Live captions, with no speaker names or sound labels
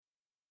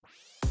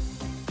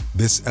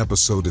This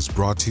episode is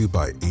brought to you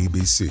by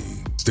ABC.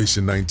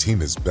 Station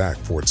 19 is back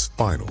for its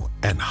final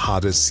and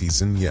hottest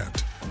season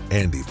yet.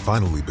 Andy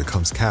finally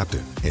becomes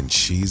captain, and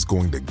she's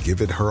going to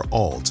give it her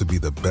all to be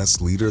the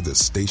best leader the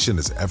station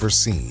has ever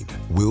seen.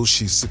 Will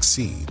she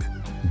succeed?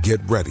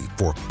 Get ready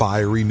for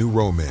fiery new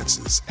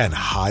romances and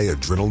high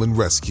adrenaline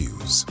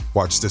rescues.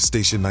 Watch the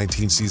Station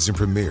 19 season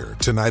premiere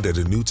tonight at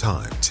a new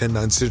time,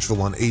 10/9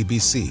 Central on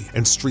ABC,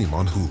 and stream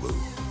on Hulu.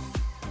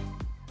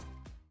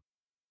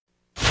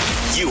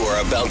 You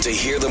are about to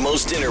hear the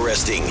most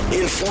interesting,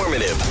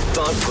 informative,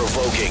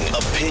 thought-provoking,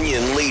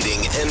 opinion-leading,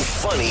 and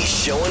funny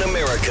show in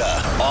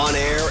America. On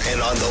air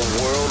and on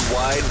the World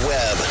Wide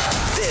Web.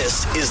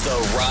 This is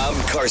the Rob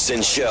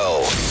Carson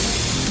Show.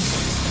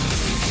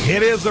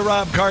 It is the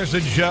Rob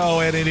Carson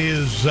Show, and it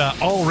is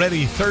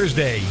already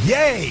Thursday.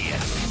 Yay!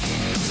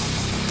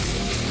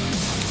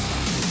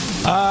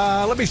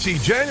 Let me see.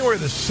 January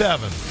the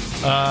 7th.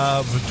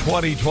 Of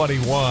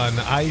 2021,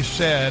 I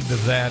said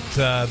that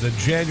the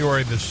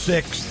January the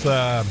 6th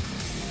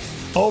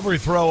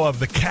overthrow of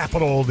the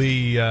Capitol,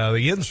 the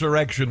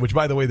insurrection, which,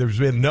 by the way, there's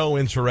been no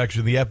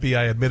insurrection. The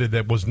FBI admitted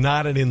that was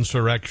not an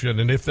insurrection,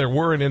 and if there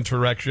were an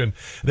insurrection,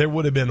 there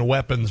would have been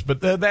weapons.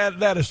 But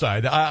that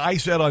aside, I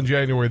said on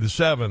January the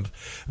 7th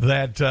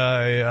that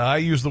I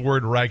used the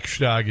word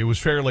Reichstag. It was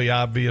fairly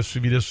obvious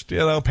if you just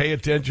pay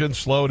attention,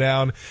 slow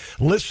down,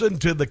 listen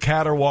to the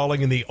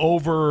caterwauling and the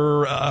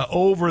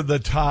over the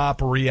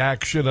top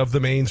reaction of the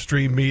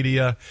mainstream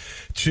media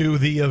to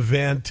the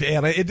event,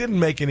 and it didn't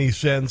make any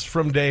sense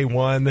from day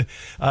one.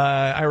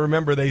 I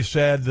remember they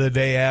said the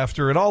day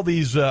after, and all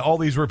these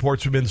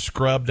reports have been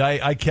scrubbed.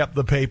 I kept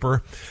the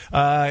paper.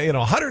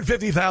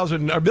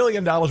 $150,000 $1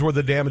 billion worth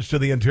of damage to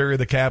the interior of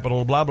the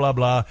Capitol, blah blah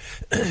blah,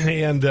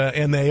 and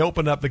they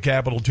opened up the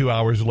Capitol 2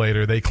 hours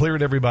later. They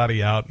cleared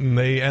everybody out, and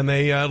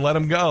they let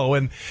them go,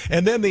 and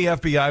then the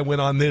FBI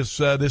went on this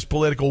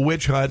political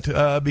witch hunt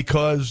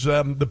because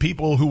the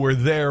people who were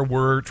there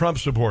were Trump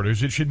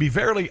supporters. It should be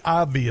fairly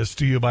obvious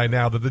to you by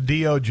now that the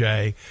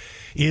DOJ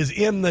is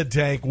in the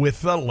tank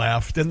with the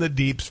left and the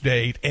deep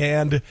state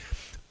and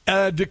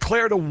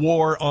declared a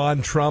war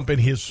on Trump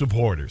and his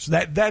supporters.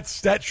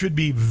 That should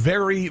be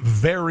very,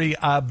 very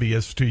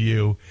obvious to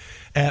you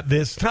at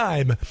this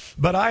time.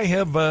 But I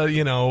have,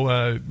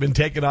 been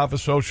taken off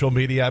of social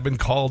media. I've been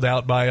called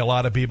out by a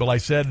lot of people. I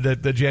said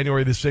that the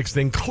January the 6th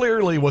thing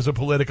clearly was a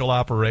political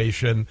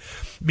operation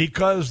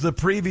because the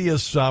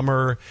previous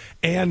summer,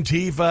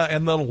 Antifa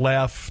and the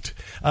left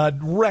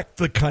wrecked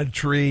the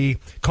country,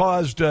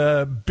 caused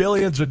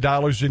billions of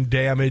dollars in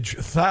damage,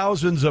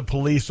 thousands of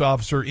police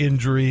officer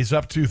injuries,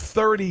 up to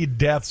 30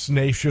 deaths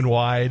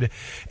nationwide.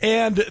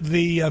 And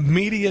the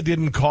media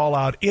didn't call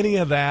out any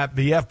of that.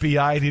 The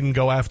FBI didn't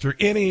go after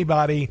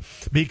anybody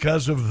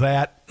because of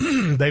that.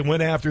 They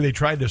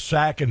tried to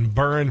sack and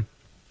burn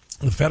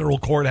the federal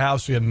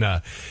courthouse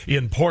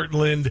in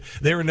Portland.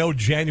 There were no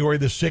January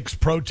the 6th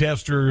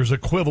protesters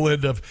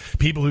equivalent of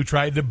people who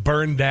tried to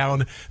burn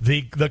down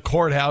the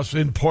courthouse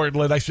in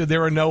Portland. I said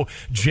there are no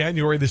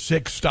January the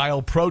 6th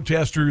style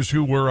protesters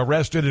who were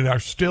arrested and are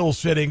still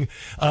sitting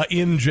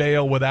in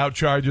jail without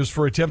charges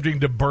for attempting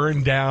to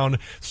burn down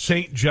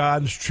St.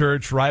 John's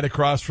Church right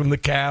across from the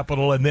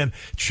Capitol and then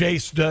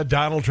chased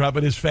Donald Trump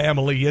and his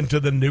family into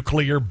the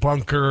nuclear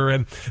bunker.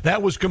 And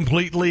that was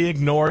completely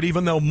ignored,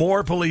 even though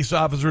more police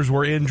officers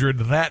were injured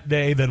that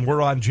day than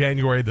were on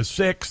January the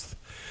 6th.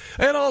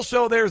 And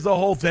also there's the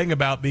whole thing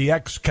about the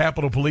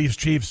ex-Capitol Police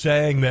chief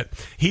saying that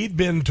he'd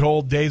been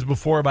told days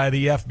before by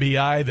the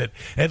FBI that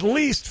at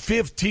least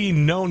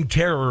 15 known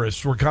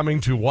terrorists were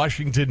coming to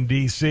Washington,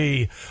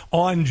 D.C.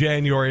 on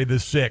January the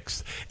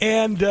 6th.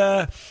 And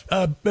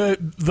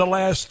the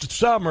last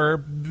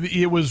summer,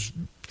 it was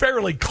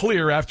fairly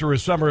clear after a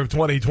summer of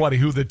 2020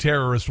 who the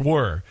terrorists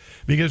were,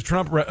 because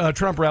Trump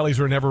rallies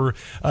are never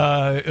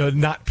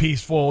not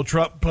peaceful.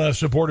 Trump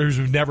supporters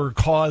have never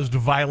caused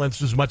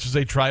violence as much as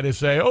they try to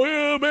say, oh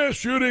yeah, mass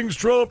shootings,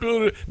 Trump.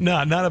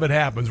 No, none of it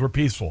happens. We're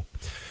peaceful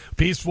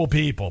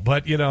people.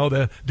 But,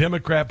 the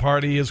Democrat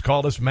Party has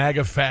called us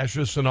MAGA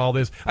fascists and all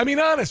this. I mean,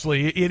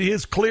 honestly, it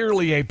is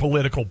clearly a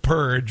political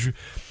purge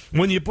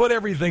when you put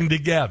everything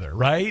together,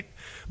 right?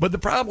 But the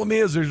problem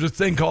is there's a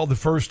thing called the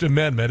First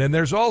Amendment, and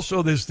there's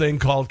also this thing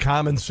called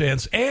common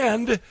sense,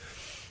 and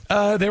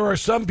there are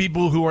some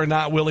people who are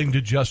not willing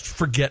to just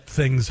forget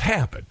things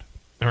happen,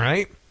 all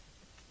right?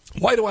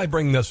 Why do I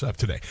bring this up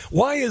today?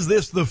 Why is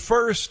this the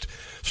first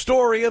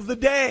story of the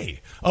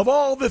day of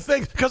all the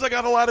things? Because I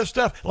got a lot of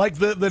stuff like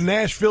the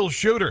Nashville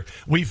shooter.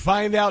 We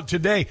find out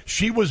today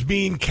she was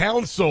being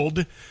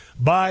counseled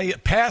by a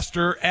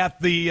pastor at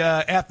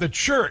the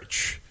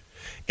church.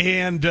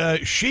 And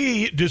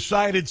she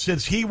decided,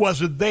 since he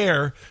wasn't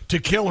there, to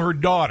kill her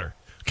daughter.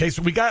 Okay,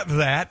 so we got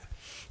that.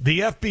 The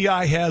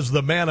FBI has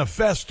the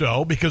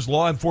manifesto because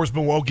law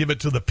enforcement won't give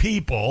it to the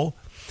people.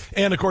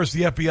 And, of course,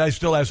 the FBI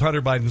still has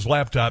Hunter Biden's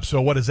laptop.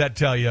 So what does that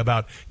tell you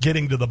about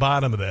getting to the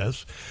bottom of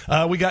this?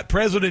 We got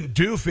President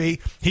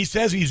Doofy. He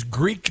says he's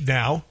Greek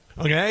now.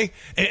 Okay.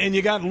 And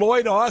you got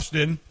Lloyd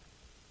Austin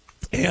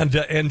And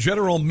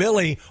General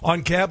Milley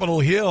on Capitol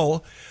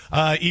Hill,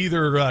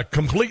 either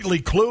completely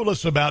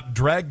clueless about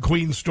drag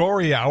queen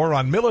story hour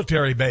on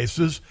military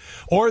bases,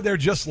 or they're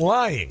just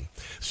lying.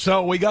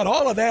 So we got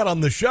all of that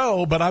on the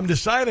show, but I'm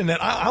deciding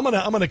that I'm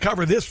gonna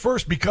cover this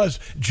first because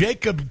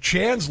Jacob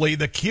Chansley,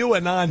 the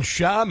QAnon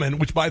shaman,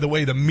 which by the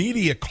way the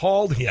media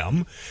called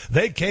him,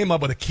 they came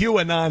up with a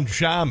QAnon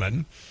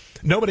shaman.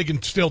 Nobody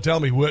can still tell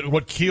me what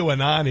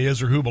QAnon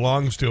is or who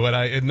belongs to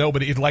it.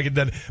 Nobody like it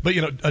doesn't.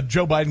 But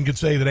Joe Biden could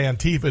say that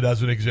Antifa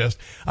doesn't exist.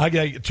 I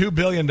got $2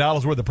 billion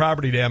worth of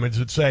property damage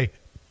that say,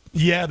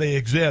 yeah, they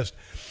exist.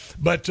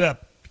 But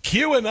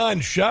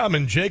QAnon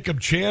shaman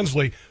Jacob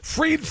Chansley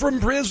freed from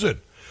prison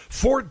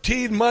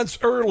 14 months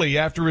early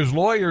after his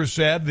lawyer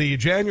said the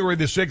January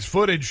the 6th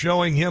footage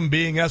showing him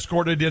being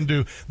escorted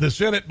into the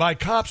Senate by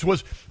cops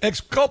was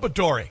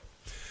exculpatory.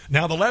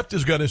 Now, the left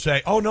is going to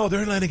say, oh, no,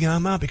 they're letting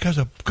him out because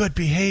of good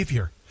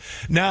behavior.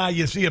 Now,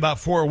 you see,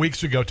 about 4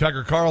 weeks ago,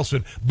 Tucker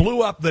Carlson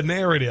blew up the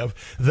narrative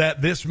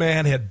that this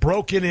man had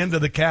broken into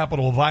the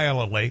Capitol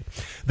violently,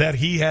 that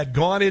he had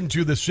gone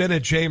into the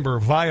Senate chamber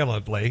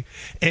violently,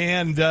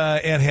 and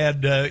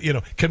had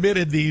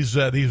committed these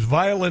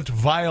violent,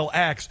 vile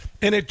acts.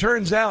 And it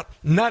turns out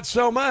not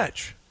so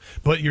much.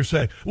 But you're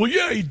saying, well,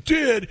 yeah, he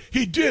did.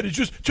 It's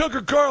just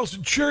Tucker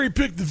Carlson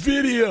cherry-picked the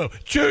video.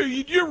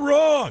 You're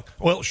wrong.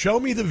 Well, show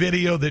me the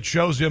video that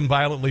shows him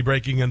violently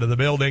breaking into the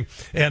building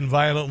and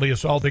violently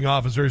assaulting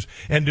officers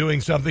and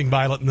doing something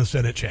violent in the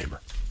Senate chamber.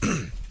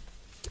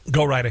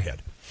 Go right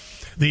ahead.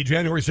 The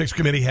January 6th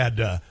committee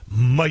had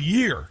more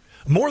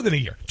than a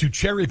year, to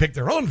cherry-pick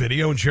their own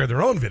video and share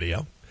their own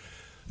video.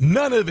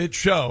 None of it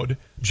showed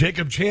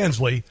Jacob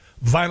Chansley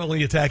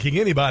violently attacking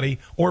anybody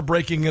or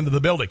breaking into the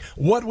building.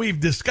 What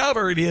we've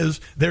discovered is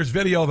there's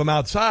video of him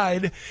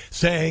outside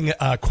saying,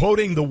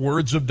 quoting the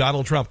words of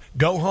Donald Trump,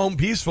 go home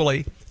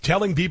peacefully,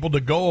 telling people to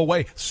go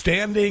away,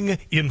 standing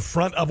in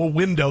front of a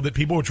window that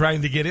people were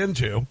trying to get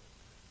into.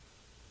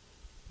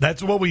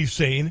 That's what we've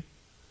seen.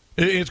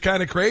 It's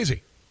kind of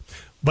crazy.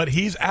 But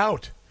he's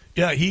out.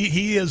 Yeah,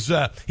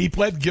 he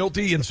pled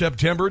guilty in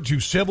September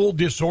to civil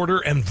disorder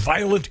and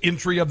violent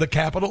entry of the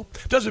Capitol.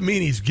 Doesn't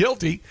mean he's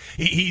guilty.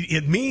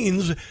 It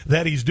means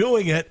that he's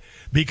doing it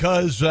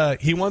because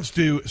he wants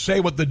to say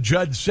what the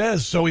judge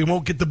says so he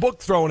won't get the book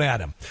thrown at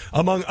him.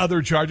 Among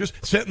other charges,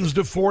 sentenced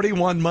to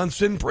 41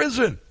 months in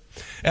prison.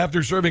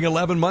 After serving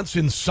 11 months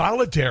in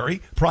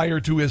solitary prior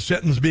to his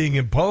sentence being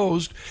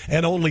imposed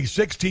and only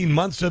 16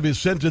 months of his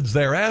sentence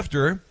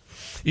thereafter,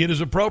 it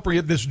is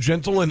appropriate this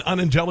gentle and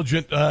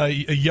unintelligent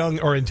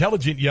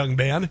intelligent young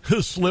man,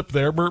 slip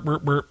there,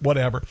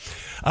 whatever,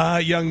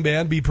 young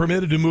man be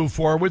permitted to move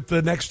forward to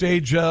the next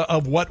stage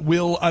of what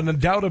will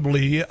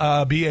undoubtedly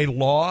be a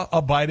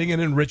law-abiding and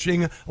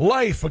enriching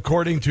life,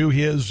 according to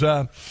his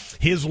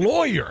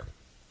lawyer.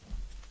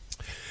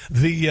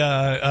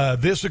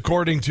 This,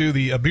 according to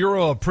the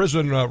Bureau of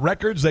Prison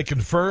Records, they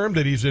confirmed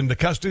that he's in the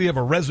custody of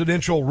a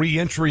residential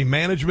reentry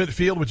management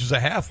field, which is a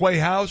halfway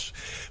house.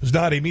 It's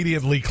not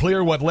immediately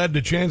clear what led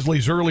to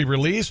Chansley's early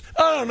release.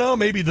 I don't know,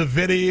 maybe the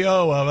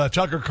video of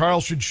Tucker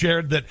Carlson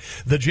shared that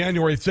the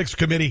January 6th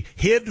committee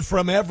hid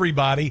from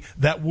everybody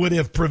that would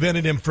have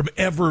prevented him from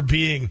ever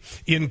being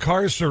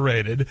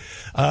incarcerated.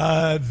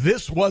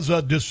 This was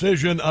a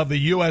decision of the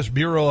U.S.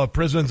 Bureau of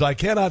Prisons. I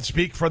cannot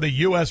speak for the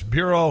U.S.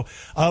 Bureau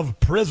of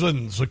Prisons,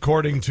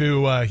 according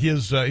to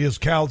his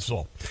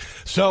counsel.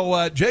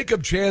 So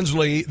Jacob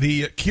Chansley,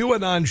 the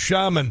QAnon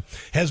shaman,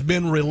 has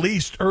been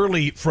released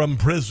early from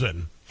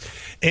prison.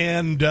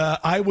 And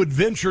I would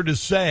venture to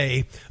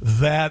say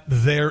that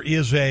there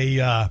is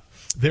a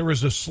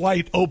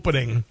slight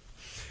opening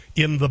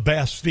in the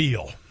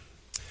Bastille.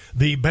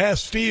 The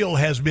Bastille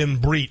has been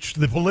breached.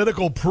 The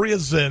political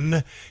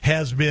prison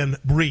has been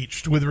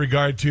breached with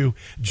regard to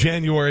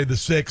January the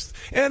 6th.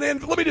 And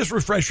let me just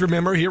refresh your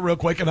memory here real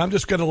quick, and I'm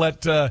just going to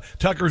let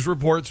Tucker's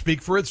report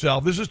speak for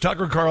itself. This is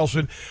Tucker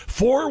Carlson.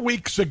 4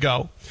 weeks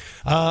ago,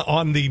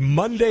 on the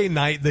Monday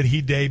night that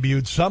he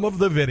debuted some of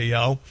the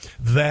video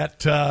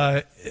that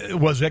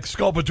was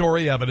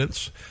exculpatory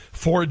evidence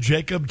for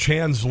Jacob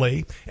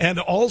Chansley and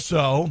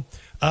also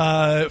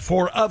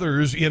for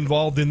others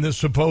involved in this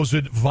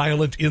supposed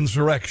violent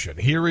insurrection.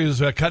 Here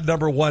is cut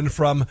number 1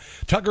 from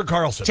Tucker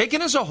Carlson.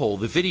 Taken as a whole,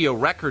 the video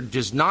record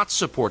does not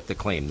support the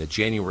claim that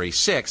January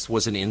 6th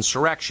was an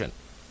insurrection.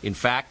 In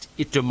fact,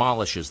 it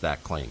demolishes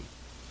that claim.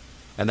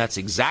 And that's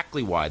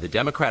exactly why the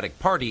Democratic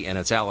Party and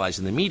its allies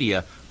in the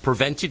media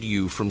prevented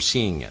you from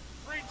seeing it.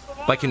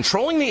 By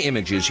controlling the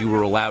images you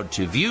were allowed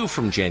to view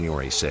from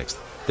January 6th,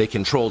 they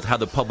controlled how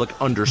the public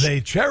understood.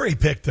 They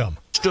cherry-picked them.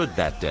 Stood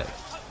that day.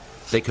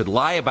 They could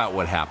lie about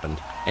what happened,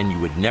 and you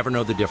would never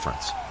know the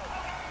difference.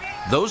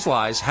 Those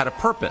lies had a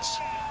purpose.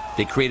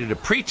 They created a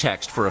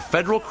pretext for a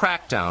federal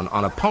crackdown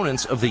on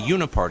opponents of the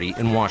Uniparty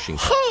in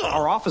Washington.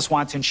 Our office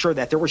wanted to ensure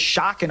that there was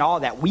shock and awe,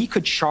 that we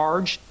could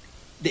charge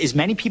as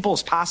many people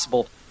as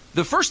possible.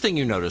 The first thing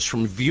you notice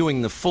from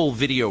viewing the full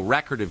video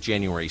record of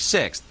January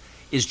 6th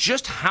is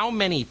just how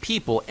many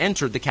people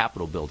entered the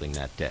Capitol building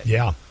that day.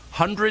 Yeah.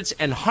 Hundreds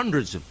and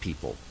hundreds of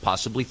people,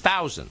 possibly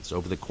thousands,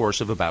 over the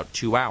course of about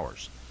 2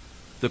 hours.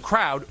 The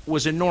crowd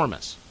was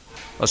enormous.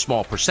 A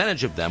small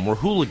percentage of them were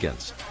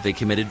hooligans. They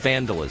committed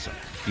vandalism.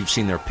 You've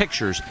seen their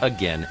pictures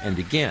again and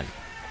again.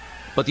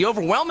 But the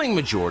overwhelming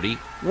majority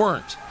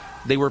weren't.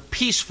 They were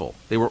peaceful.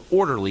 They were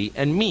orderly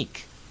and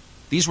meek.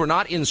 These were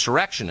not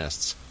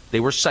insurrectionists. They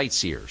were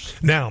sightseers.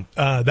 Now,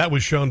 that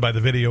was shown by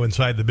the video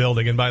inside the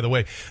building. And by the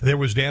way, there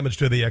was damage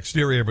to the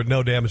exterior, but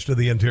no damage to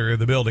the interior of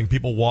the building.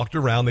 People walked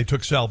around. They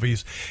took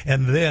selfies.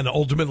 And then,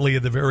 ultimately,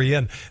 at the very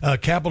end,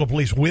 Capitol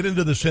Police went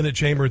into the Senate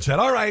chamber and said,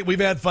 all right, we've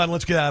had fun.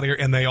 Let's get out of here.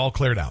 And they all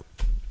cleared out.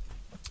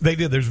 They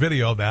did. There's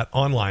video of that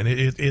online.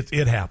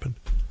 It happened.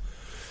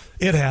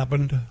 It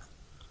happened.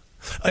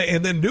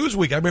 And then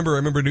Newsweek, I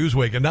remember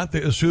Newsweek, and not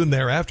soon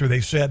thereafter,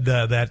 they said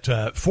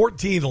that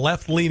 14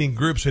 left-leaning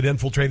groups had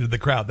infiltrated the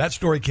crowd. That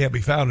story can't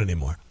be found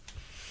anymore.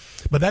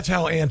 But that's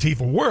how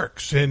Antifa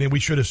works, and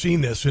we should have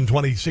seen this in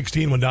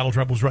 2016 when Donald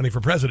Trump was running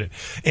for president.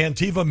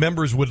 Antifa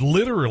members would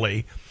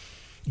literally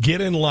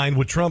get in line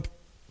with Trump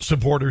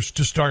supporters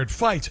to start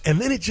fights, and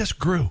then it just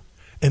grew,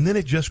 and then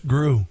it just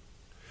grew.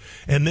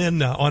 And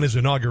then on his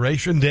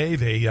inauguration day,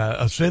 they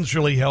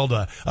essentially held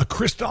a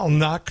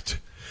Kristallnacht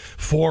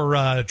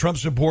for Trump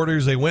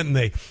supporters. They went and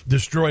they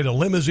destroyed a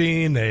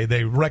limousine.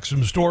 They wrecked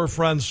some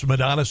storefronts.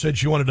 Madonna said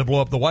she wanted to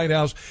blow up the White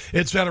House,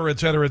 et cetera, et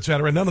cetera, et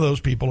cetera. None of those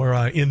people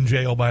are in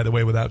jail, by the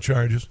way, without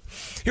charges.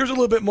 Here's a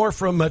little bit more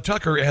from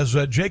Tucker as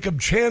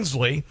Jacob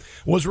Chansley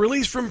was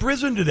released from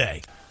prison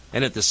today.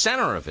 And at the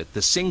center of it,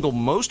 the single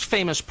most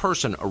famous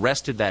person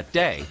arrested that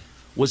day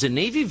was a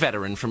Navy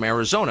veteran from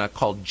Arizona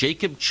called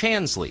Jacob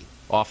Chansley,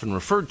 often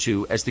referred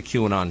to as the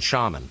QAnon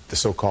shaman. The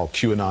so-called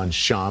QAnon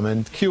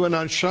shaman.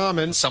 QAnon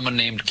shaman. Someone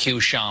named Q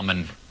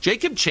Shaman.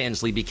 Jacob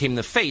Chansley became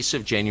the face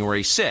of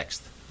January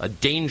 6th, a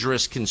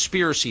dangerous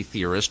conspiracy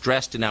theorist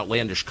dressed in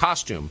outlandish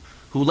costume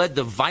who led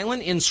the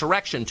violent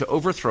insurrection to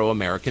overthrow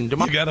American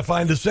democracy. You got to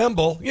find a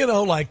symbol,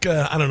 like,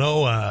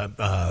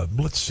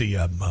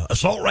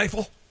 assault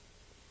rifle?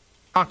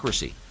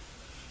 Democracy.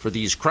 For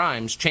these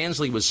crimes,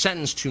 Chansley was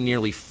sentenced to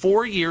nearly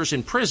 4 years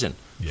in prison,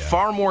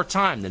 far more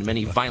time than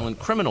many violent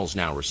criminals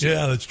now receive.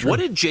 Yeah, that's true. What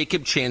did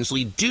Jacob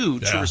Chansley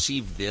do to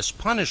receive this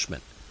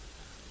punishment?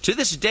 To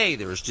this day,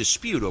 there is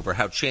dispute over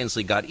how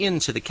Chansley got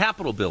into the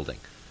Capitol building.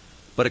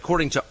 But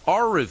according to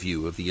our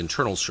review of the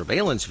internal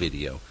surveillance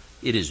video,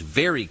 it is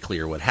very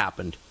clear what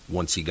happened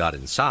once he got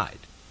inside.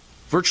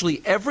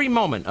 Virtually every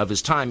moment of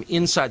his time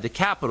inside the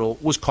Capitol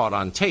was caught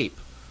on tape.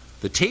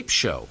 The tapes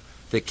show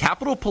that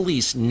Capitol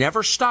Police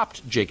never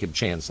stopped Jacob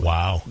Chansley.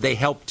 Wow. They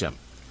helped him.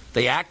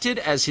 They acted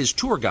as his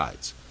tour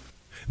guides.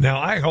 Now,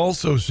 I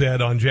also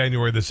said on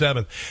January the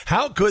 7th,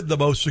 how could the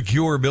most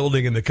secure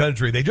building in the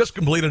country, they just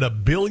completed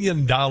 $1 billion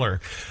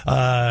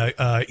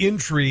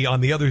entry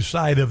on the other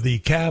side of the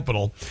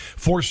Capitol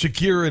for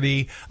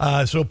security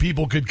so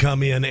people could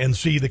come in and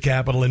see the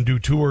Capitol and do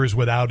tours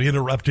without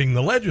interrupting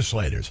the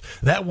legislators.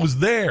 That was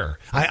there.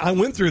 I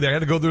went through there. I had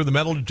to go through the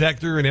metal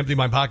detector and empty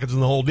my pockets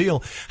and the whole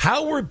deal.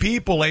 How were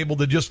people able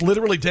to just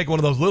literally take one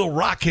of those little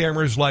rock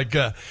hammers like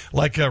a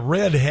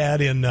Red had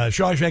in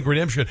Shawshank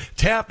Redemption,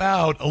 tap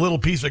out a little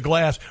piece of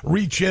glass,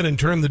 reach in and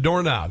turn the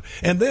doorknob?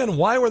 And then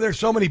why were there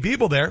so many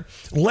people there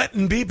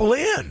letting people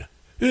in?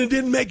 It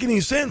didn't make any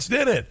sense,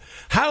 did it?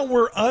 How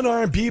were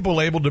unarmed people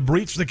able to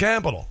breach the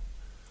Capitol?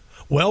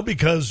 Well,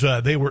 because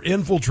they were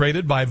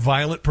infiltrated by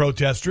violent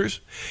protesters,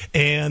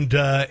 and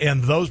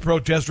those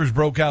protesters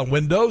broke out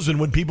windows, and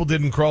when people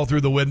didn't crawl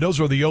through the windows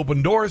or the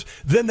open doors,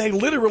 then they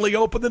literally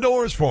opened the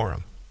doors for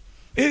them.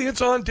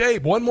 It's on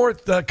tape. One more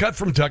cut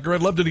from Tucker.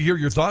 I'd love to hear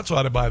your thoughts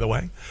on it, by the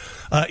way.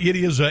 It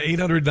is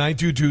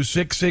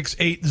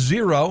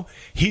 800-922-6680.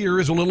 Here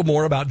is a little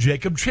more about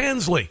Jacob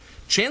Chansley.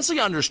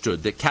 Chansley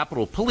understood that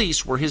Capitol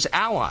Police were his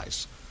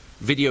allies.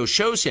 Video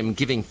shows him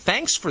giving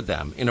thanks for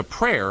them in a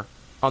prayer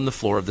on the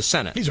floor of the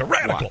Senate. He's a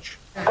radical. Watch.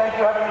 Thank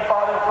you, Heavenly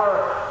Father,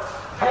 for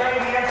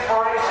giving the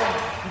inspiration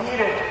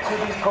needed to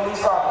these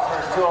police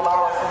officers to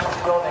allow us in this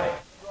building.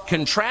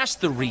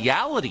 Contrast the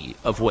reality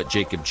of what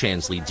Jacob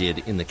Chansley did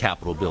in the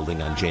Capitol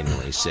building on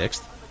January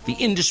 6th, the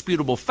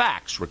indisputable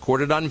facts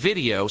recorded on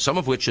video, some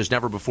of which has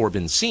never before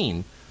been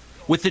seen,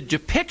 with the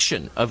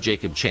depiction of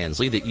Jacob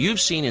Chansley that you've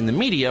seen in the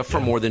media for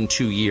more than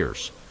 2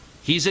 years.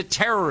 He's a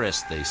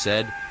terrorist, they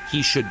said.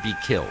 He should be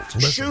killed.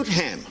 Shoot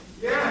him.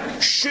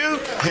 Shoot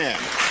him.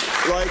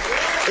 Like,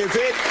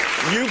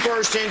 you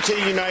burst into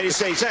the United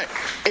States,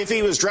 if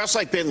he was dressed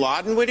like bin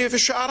Laden, would you have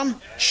shot him?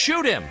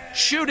 Shoot him.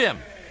 Shoot him.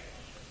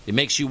 It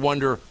makes you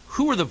wonder,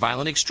 who are the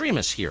violent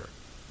extremists here?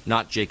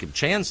 Not Jacob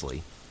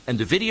Chansley. And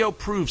the video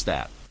proves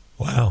that.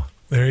 Wow.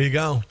 There you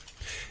go.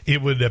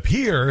 It would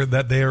appear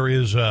that there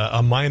is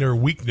a minor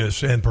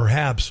weakness, and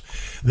perhaps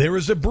there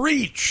is a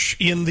breach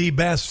in the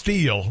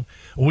Bastille.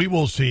 We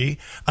will see.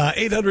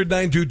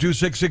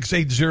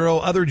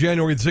 800-922-6680. Other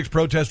January 6th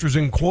protesters,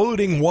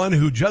 including one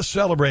who just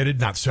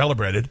not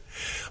celebrated,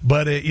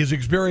 but is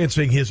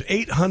experiencing his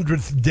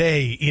 800th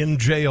day in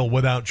jail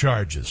without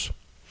charges.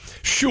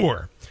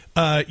 Sure.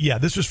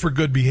 This is for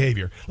good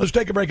behavior. Let's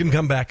take a break and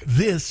come back.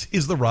 This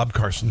is the Rob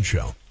Carson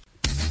Show.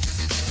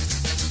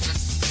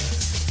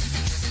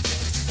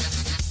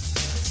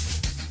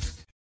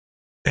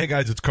 Hey,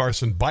 guys, it's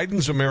Carson.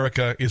 Biden's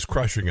America is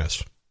crushing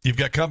us. You've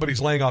got companies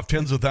laying off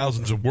tens of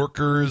thousands of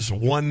workers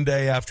one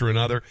day after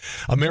another.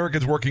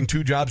 Americans working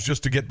 2 jobs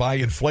just to get by.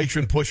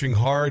 Inflation pushing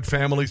hard.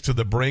 Families to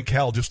the brink.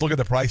 Hell, just look at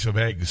the price of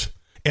eggs.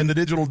 And the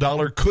digital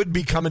dollar could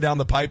be coming down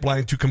the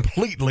pipeline to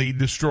completely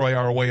destroy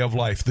our way of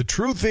life. The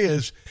truth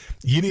is,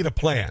 you need a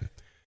plan.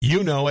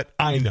 You know it.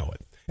 I know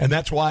it. And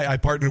that's why I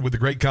partnered with the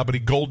great company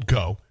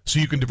Goldco, so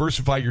you can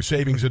diversify your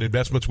savings and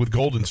investments with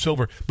gold and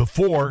silver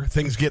before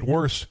things get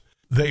worse.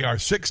 They are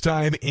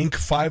 6-time Inc.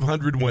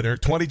 500 winner,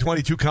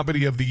 2022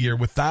 Company of the Year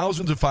with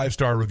thousands of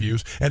 5-star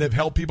reviews, and have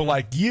helped people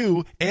like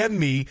you and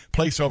me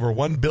place over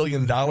 $1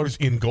 billion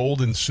in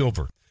gold and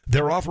silver.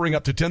 They're offering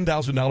up to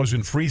 $10,000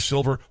 in free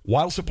silver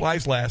while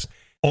supplies last,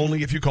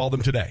 only if you call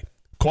them today.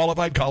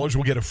 Qualified callers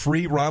will get a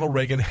free Ronald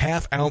Reagan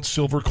half-ounce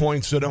silver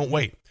coin, so don't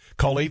wait.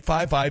 Call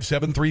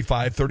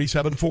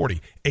 855-735-3740.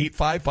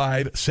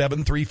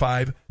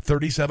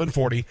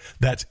 855-735-3740.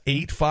 That's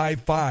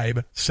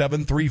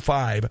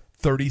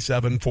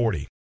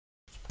 855-735-3740.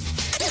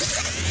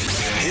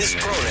 His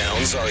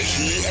pronouns are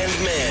he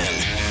and man.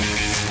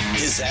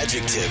 His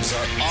adjectives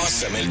are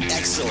awesome and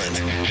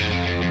excellent.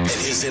 And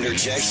his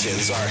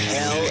interjections are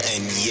hell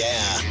and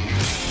yeah.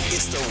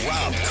 It's the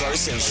Rob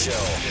Carson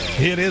Show.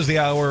 It is the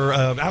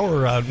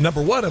hour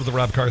number 1 of the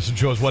Rob Carson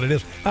Show is what it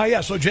is.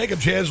 So Jacob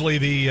Chansley,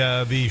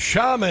 the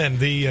shaman,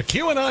 the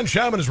QAnon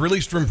shaman, is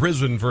released from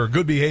prison for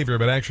good behavior,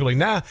 but actually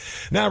not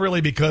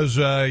really, because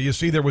you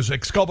see there was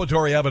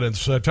exculpatory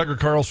evidence. Tucker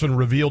Carlson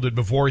revealed it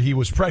before he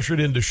was pressured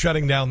into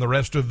shutting down the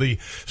rest of the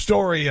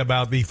story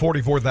about the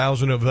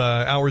 44,000 of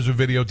hours of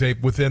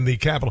videotape within the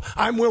Capitol.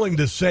 I'm willing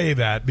to say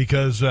that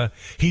because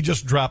he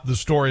just dropped the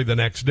story the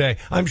next day.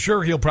 I'm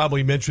sure he'll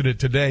probably mention it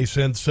today,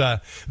 since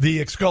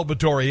the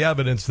exculpatory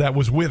evidence that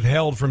was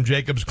withheld from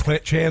Jacob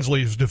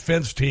Chansley's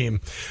defense team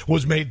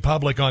was made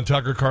public on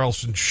Tucker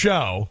Carlson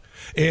Show.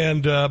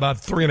 And about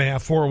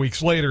 3.5-4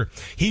 weeks later,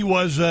 he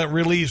was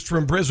released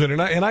from prison.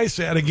 And I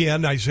said,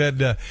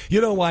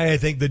 you know why I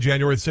think the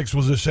January 6th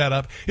was a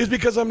setup? Is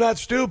because I'm not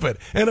stupid.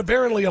 And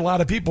apparently a lot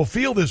of people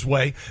feel this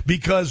way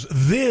because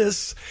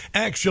this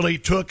actually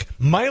took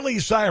Miley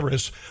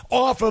Cyrus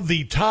off of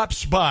the top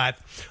spot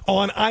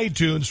on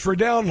iTunes for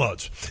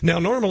downloads. Now,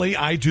 normally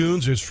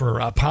iTunes is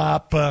for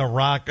pop,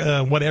 rock,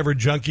 whatever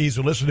junkies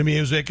who listen to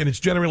music, and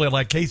it's generally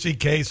like Casey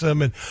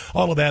Kasem and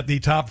all of that, the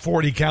top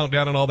 40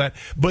 countdown and all that.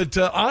 But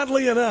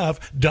oddly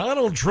enough,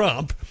 Donald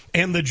Trump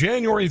and the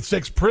January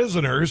 6th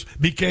prisoners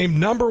became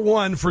number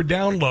 1 for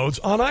downloads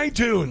on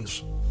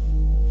iTunes.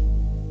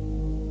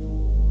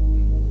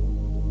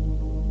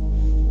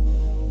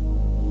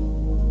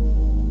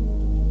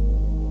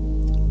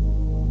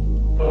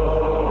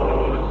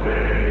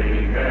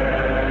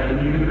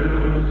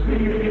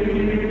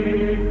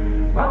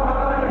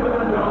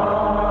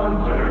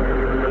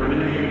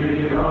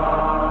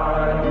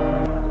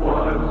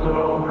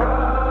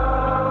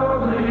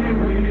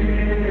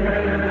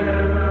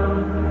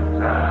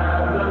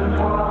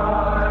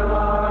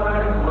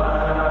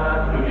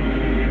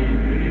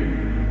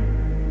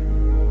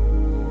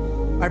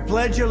 I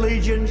pledge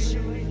allegiance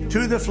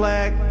to the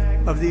flag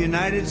of the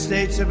United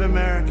States of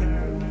America.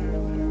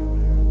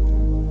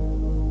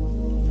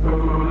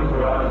 Whose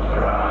broad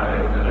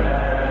stripes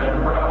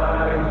and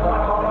bright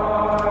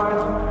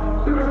stars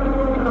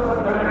through the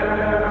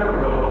perilous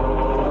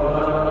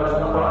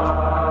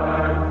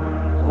fight,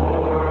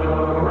 o'er the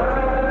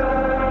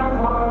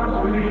ramparts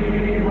we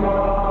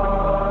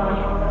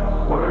watch,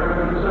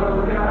 words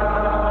of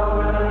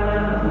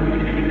gallantly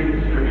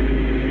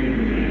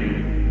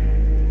stream.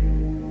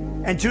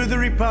 And to the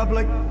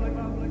republic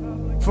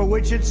for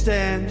which it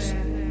stands,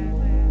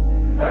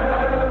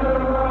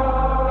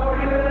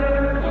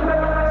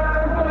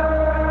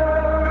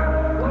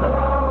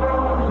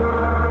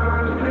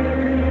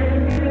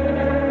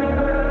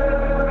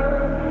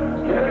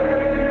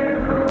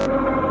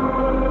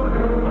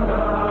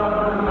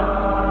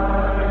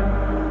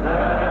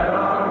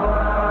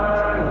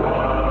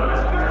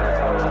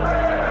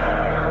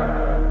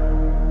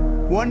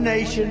 one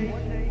nation,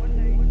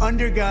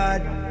 under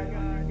God,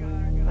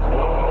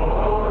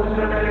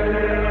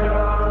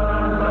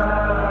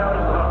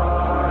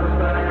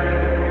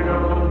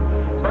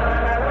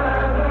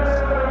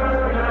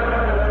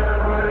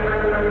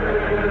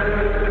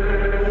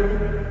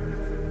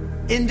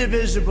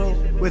 indivisible,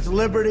 with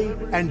liberty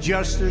and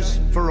justice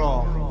for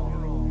all.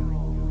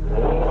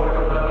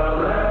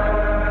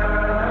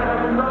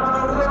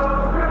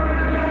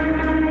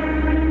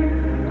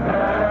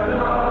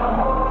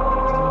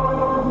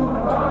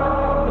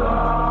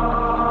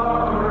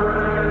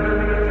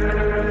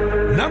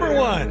 Number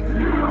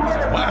 1.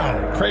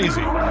 Wow,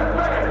 crazy.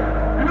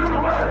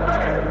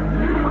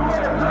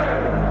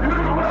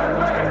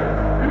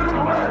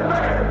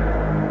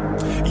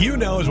 You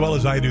know as well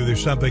as I do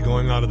there's something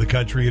going on in the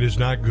country. It is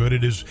not good.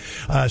 It is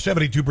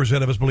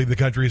 72% of us believe the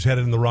country is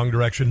headed in the wrong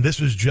direction.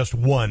 This is just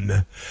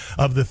one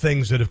of the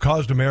things that have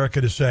caused America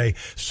to say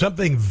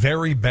something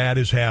very bad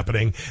is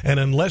happening, and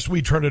unless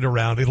we turn it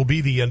around, it'll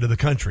be the end of the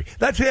country.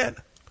 That's it.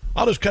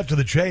 I'll just cut to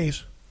the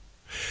chase.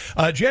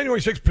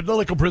 January 6th,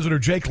 political prisoner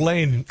Jake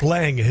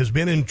Lang has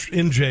been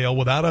in jail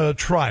without a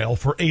trial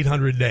for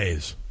 800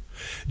 days.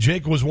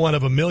 Jake was one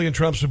of a million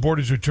Trump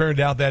supporters who turned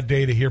out that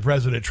day to hear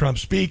President Trump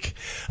speak.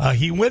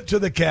 He went to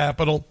the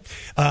Capitol.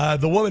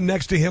 The woman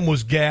next to him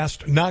was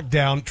gassed, knocked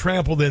down,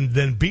 trampled, and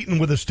then beaten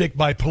with a stick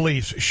by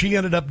police. She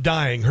ended up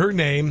dying. Her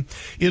name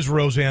is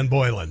Roseanne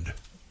Boyland.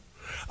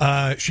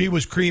 She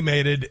was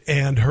cremated,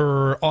 and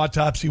her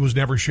autopsy was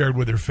never shared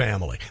with her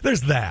family.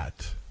 There's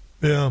that.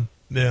 Yeah.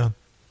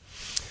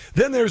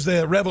 Then there's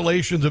the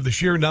revelations of the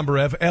sheer number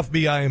of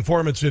FBI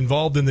informants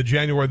involved in the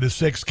January the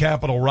 6th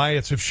Capitol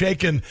riots have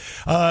shaken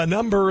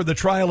the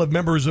trial of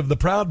members of the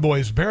Proud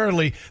Boys.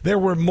 Apparently, there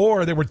were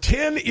more. There were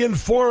 10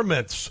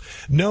 informants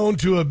known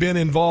to have been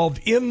involved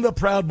in the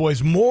Proud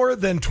Boys, more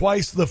than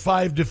twice the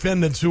 5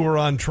 defendants who were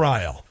on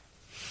trial.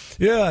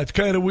 Yeah, it's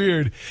kind of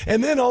weird.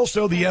 And then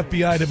also the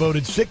FBI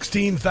devoted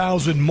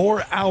 16,000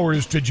 more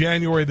hours to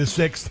January the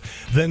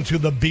 6th than to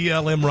the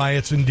BLM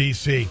riots in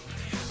D.C.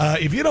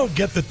 If you don't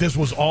get that this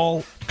was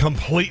all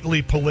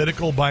completely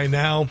political by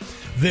now,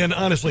 then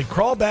honestly,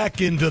 crawl back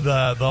into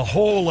the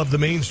whole of the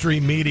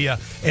mainstream media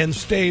and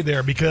stay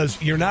there,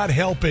 because you're not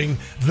helping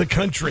the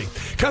country.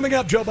 Coming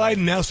up, Joe Biden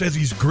now says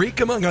he's Greek,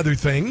 among other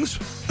things.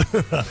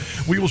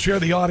 We will share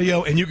the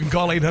audio, and you can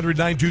call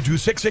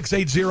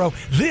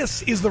 800-922-6680.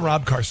 This is The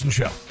Rob Carson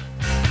Show.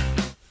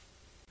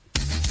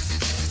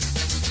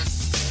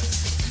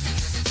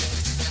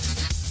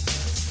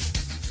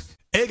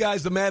 Hey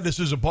guys, the madness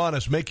is upon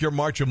us. Make your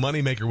March a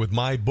moneymaker with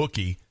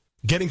MyBookie.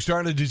 Getting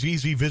started is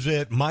easy.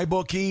 Visit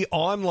MyBookie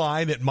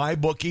online at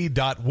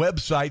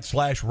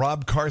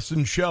mybookie.website/Rob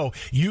Carson Show.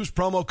 Use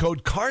promo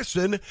code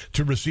Carson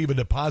to receive a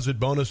deposit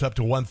bonus up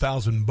to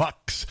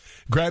 $1,000.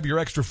 Grab your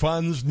extra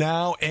funds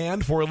now,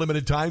 and for a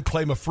limited time,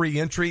 claim a free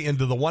entry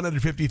into the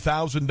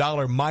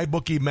 $150,000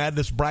 MyBookie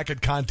Madness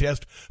Bracket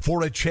Contest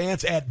for a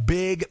chance at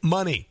big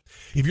money.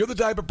 If you're the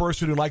type of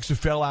person who likes to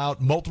fill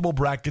out multiple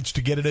brackets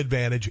to get an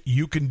advantage,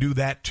 you can do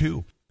that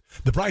too.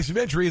 The price of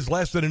entry is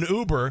less than an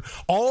Uber,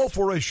 all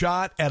for a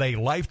shot at a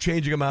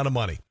life-changing amount of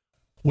money.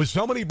 With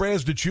so many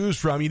brands to choose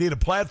from, you need a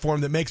platform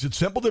that makes it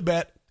simple to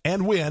bet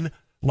and win,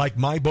 like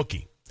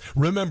MyBookie.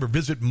 Remember,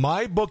 visit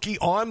MyBookie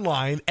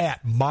online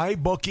at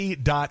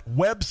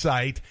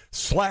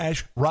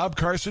mybookie.website/Rob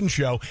Carson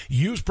Show.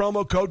 Use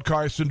promo code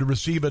Carson to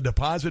receive a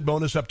deposit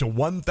bonus up to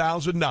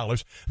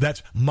 $1,000.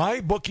 That's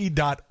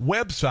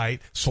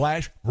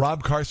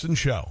mybookie.website/Rob Carson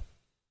Show.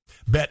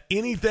 Bet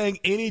anything,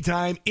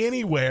 anytime,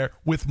 anywhere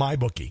with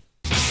MyBookie.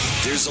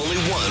 There's only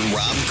one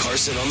Rob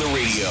Carson on the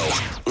radio.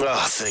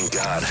 Oh, thank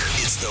God.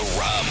 It's the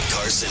Rob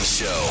Carson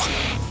Show.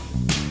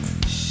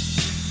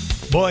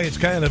 Boy, it's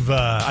kind of,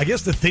 I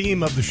guess the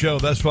theme of the show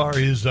thus far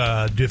is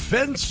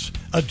defense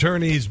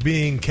attorneys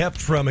being kept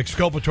from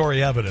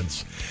exculpatory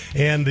evidence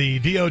and the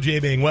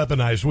DOJ being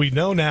weaponized. We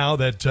know now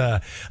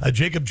that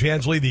Jacob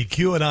Chansley, the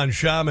QAnon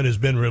shaman, has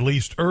been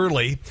released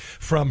early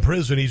from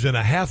prison. He's in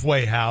a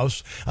halfway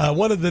house.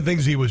 One of the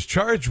things he was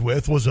charged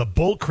with was a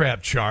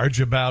bullcrap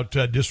charge about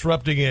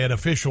disrupting an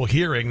official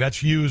hearing.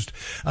 That's used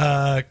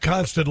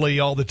constantly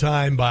all the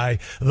time by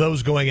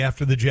those going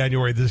after the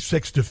January the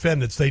 6th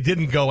defendants. They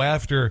didn't go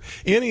after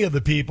any of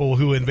the people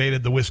who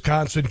invaded the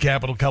Wisconsin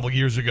Capitol a couple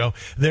years ago.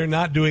 They're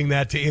not doing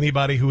that to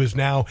anybody who is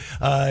now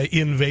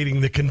invading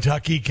the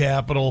Kentucky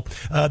Capitol,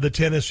 the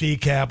Tennessee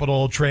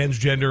Capitol,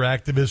 transgender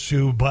activists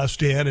who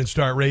bust in and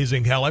start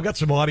raising hell. I've got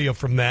some audio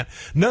from that.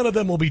 None of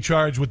them will be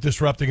charged with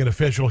disrupting an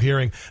official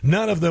hearing.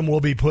 None of them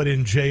will be put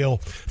in jail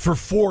for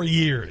 4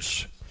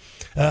 years.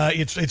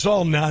 It's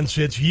all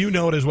nonsense. You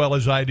know it as well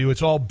as I do.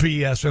 It's all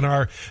BS, and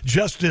our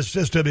justice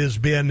system has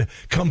been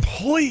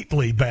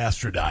completely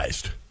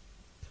bastardized,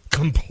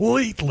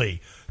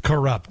 completely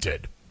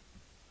corrupted.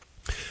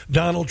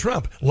 Donald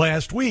Trump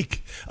last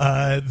week,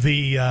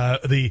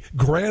 the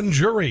grand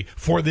jury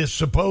for this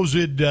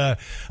supposed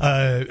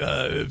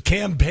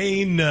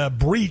campaign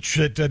breach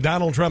that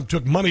Donald Trump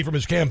took money from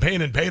his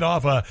campaign and paid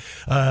off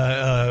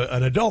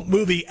an adult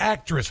movie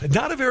actress.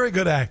 Not a very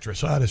good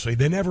actress, honestly.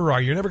 They never are.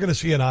 You're never going to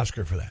see an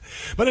Oscar for that.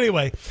 But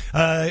anyway,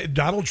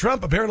 Donald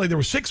Trump, apparently there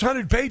were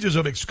 600 pages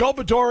of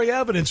exculpatory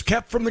evidence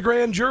kept from the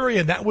grand jury,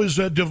 and that was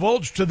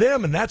divulged to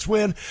them, and that's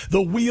when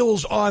the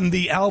wheels on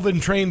the Alvin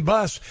train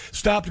bus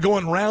stopped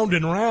going round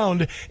and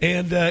round,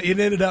 and it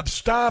ended up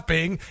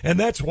stopping, and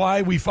that's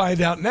why we find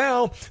out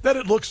now that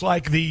it looks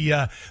like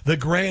the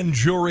grand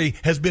jury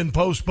has been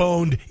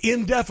postponed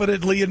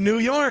indefinitely in New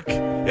York.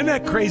 Isn't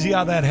that crazy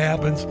how that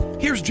happens?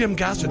 Here's Jim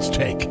Gossett's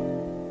take.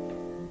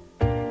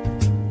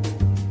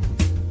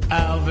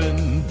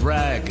 Alvin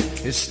Bragg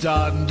is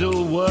starting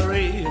to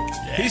worry.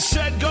 He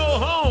said go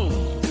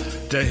home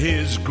to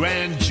his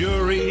grand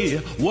jury.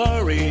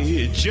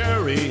 Worry,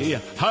 jury,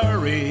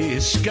 hurry,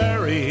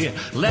 scurry.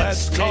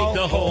 Let's take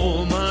the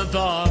whole month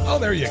off. Oh,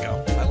 there you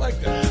go. I like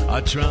that.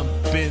 A Trump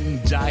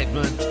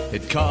indictment,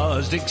 it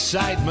caused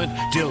excitement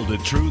till the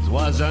truth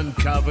was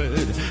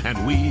uncovered,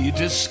 and we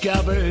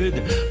discovered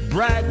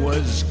Bragg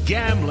was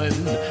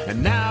gambling,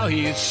 and now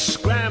he's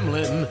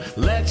scrambling.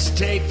 Let's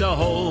take the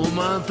whole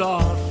month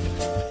off.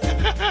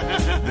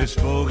 This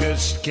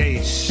bogus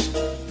case.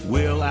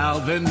 Will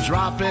Alvin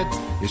drop it?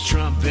 Is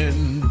Trump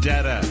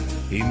vendetta?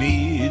 He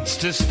needs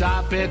to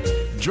stop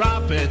it,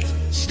 drop it,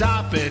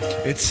 stop it.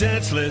 It's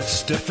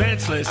senseless,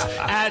 defenseless.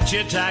 At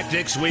your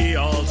tactics, we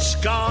all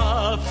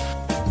scoff.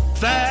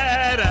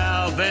 That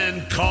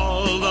Alvin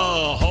called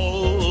the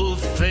whole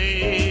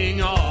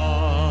thing off.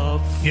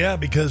 Yeah,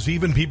 because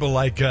even people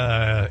like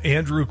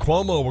Andrew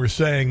Cuomo were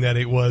saying that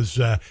it was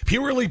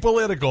purely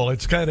political.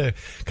 It's kind of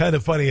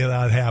funny how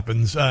that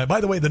happens.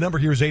 By the way, the number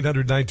here is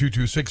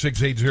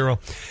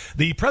 800-922-6680.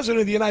 The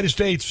President of the United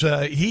States,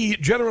 he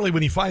generally,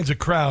 when he finds a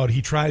crowd,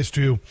 he tries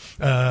to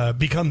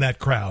become that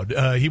crowd.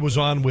 He was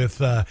on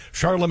with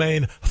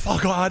Charlemagne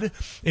Fogod,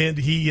 and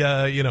he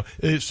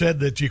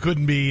said that you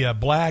couldn't be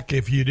black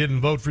if you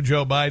didn't vote for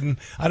Joe Biden.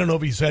 I don't know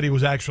if he said he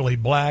was actually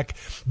black,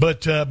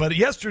 but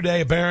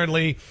yesterday,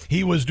 apparently,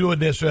 he was doing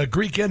this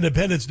Greek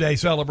Independence Day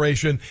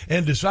celebration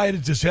and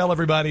decided to tell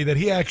everybody that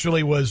he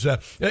actually was,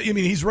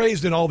 he's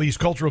raised in all these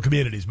cultural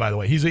communities, by the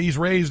way. He's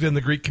raised in the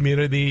Greek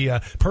community,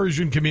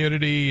 Persian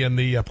community, and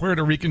the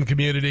Puerto Rican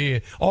community,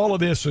 all of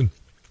this. And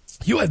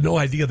you had no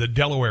idea that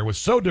Delaware was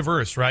so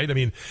diverse, right? I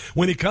mean,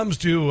 when it comes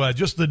to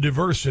just the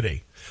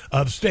diversity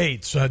of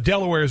states,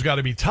 Delaware's got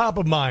to be top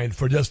of mind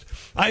for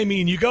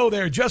you go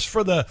there just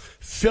for the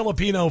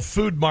Filipino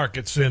food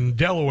markets in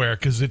Delaware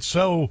because it's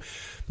so...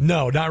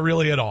 No, not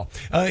really at all.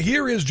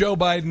 Here is Joe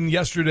Biden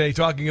yesterday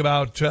talking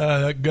about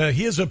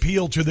his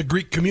appeal to the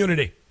Greek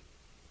community.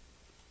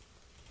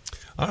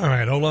 All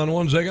right, hold on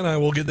one second. I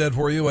will get that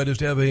for you. I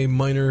just have a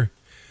minor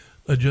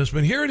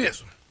adjustment. Here it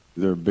is.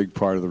 They're a big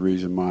part of the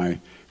reason my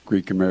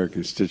Greek-American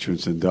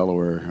constituents in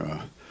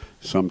Delaware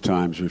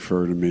sometimes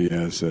refer to me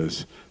as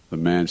the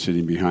man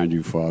sitting behind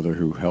you, Father,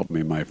 who helped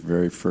me my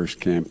very first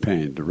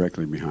campaign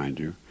directly behind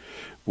you.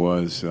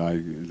 Was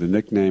the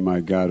nickname I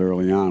got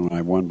early on when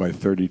I won by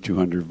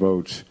 3,200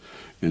 votes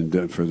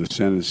for the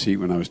Senate seat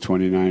when I was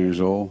 29 years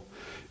old.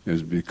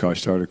 Is because I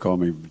started calling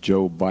me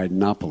Joe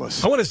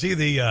Bidenopoulos. I want to see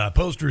the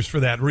posters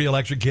for that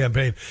re-election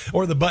campaign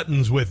or the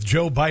buttons with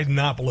Joe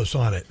Bidenopoulos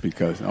on it.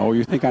 Because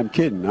you think I'm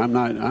kidding? I'm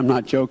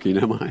not joking,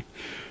 am I?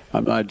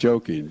 I'm not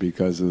joking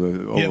because of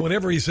the... Yeah,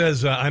 whenever he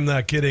says, I'm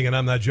not kidding and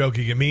I'm not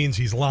joking, it means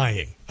he's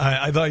lying.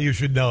 I thought you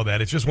should know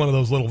that. It's just one of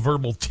those little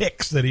verbal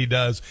tics that he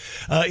does.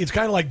 It's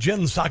kind of like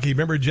Jen Psaki.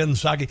 Remember Jen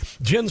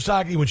Psaki? Jen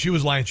Psaki, when she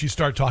was lying, she'd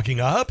start talking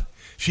up.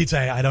 She'd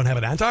say, I don't have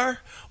an answer,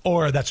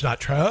 or that's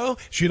not true.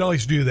 She'd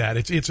always do that.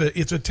 It's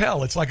a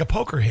tell. It's like a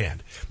poker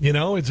hand. You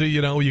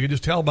can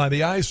just tell by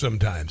the eyes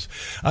sometimes.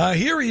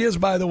 Here he is,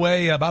 by the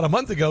way, about a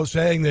month ago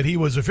saying that he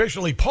was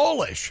officially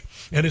Polish.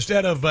 And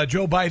instead of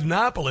Joe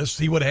Bidenopoulos,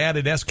 he would have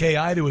added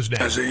SKI to his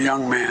name. As a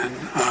young man,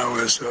 I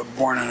was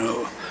born in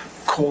a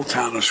coal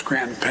town of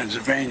Scranton,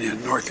 Pennsylvania,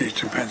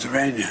 northeastern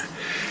Pennsylvania,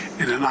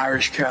 in an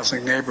Irish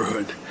Catholic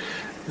neighborhood.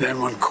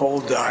 Then when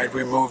Cole died,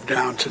 we moved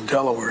down to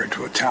Delaware,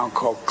 to a town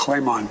called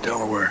Claymont,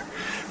 Delaware,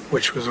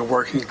 which was a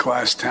working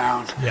class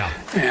town. Yeah.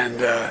 And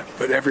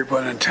but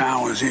everyone in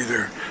town was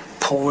either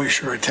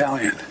Polish or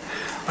Italian.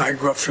 I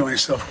grew up feeling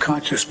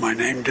self-conscious. My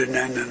name didn't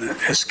end in an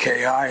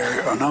S-K-I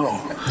or an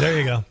O. There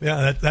you go.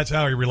 Yeah, that's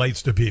how he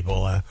relates to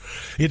people.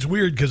 It's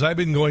weird because I've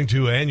been going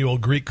to annual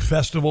Greek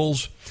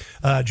festivals,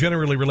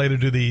 generally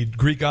related to the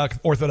Greek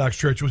Orthodox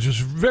Church, which is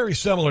very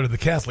similar to the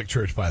Catholic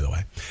Church, by the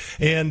way.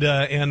 And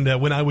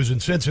when I was in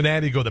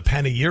Cincinnati, I go to the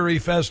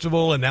Panegyri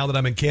Festival, and now that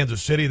I'm in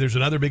Kansas City, there's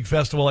another big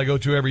festival I go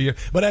to every year.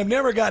 But I've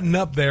never gotten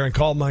up there and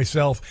called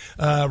myself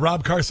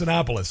Rob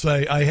Carsonopoulos.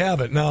 I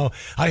haven't. Now,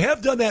 I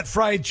have done that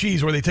fried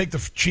cheese where they take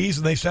the cheese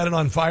and they set it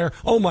on fire.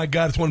 Oh, my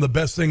God, it's one of the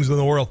best things in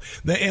the world.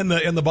 And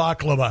the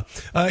baklava.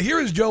 Here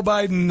is Joe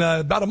Biden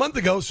about a month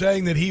ago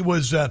saying that he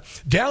was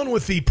down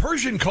with the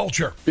Persian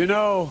culture. You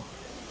know,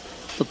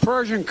 the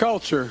Persian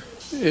culture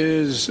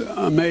is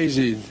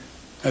amazing.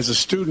 As a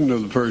student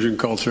of the Persian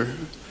culture,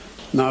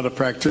 not a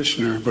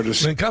practitioner, but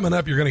And coming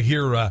up, you're going to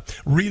hear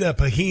Rita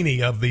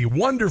Pahini of the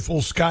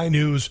wonderful Sky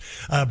News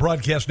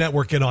broadcast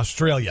network in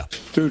Australia.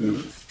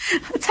 Student.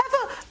 Let's have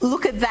a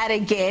look at that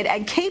again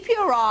and keep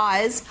your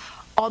eyes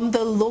on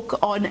the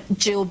look on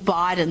Jill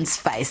Biden's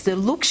face, the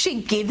look she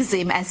gives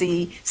him as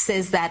he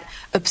says that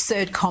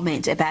absurd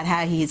comment about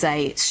how he's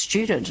a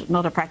student,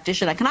 not a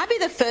practitioner. Can I be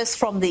the first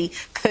from the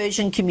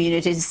Persian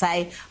community to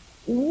say,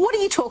 what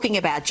are you talking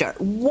about, Joe?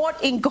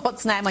 What in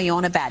God's name are you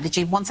on about? Did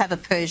you once have a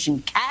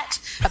Persian cat,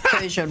 a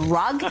Persian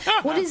rug?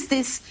 What is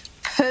this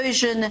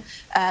Persian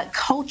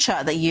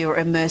culture that you're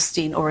immersed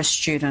in or a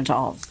student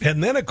of?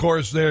 And then, of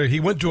course, he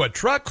went to a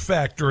truck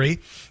factory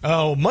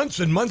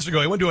months and months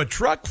ago. He went to a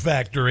truck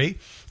factory,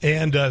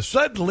 and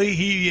suddenly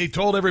he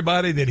told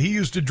everybody that he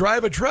used to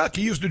drive a truck.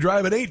 He used to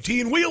drive an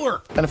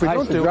 18-wheeler. And if we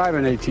don't drive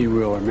an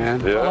 18-wheeler,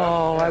 man. Yeah.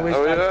 Oh, I wish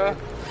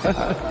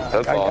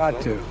That's I awesome.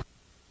 got to.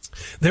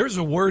 There's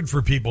a word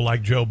for people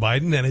like Joe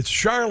Biden, and it's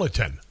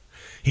charlatan.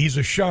 He's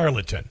a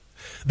charlatan.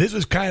 This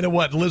is kind of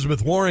what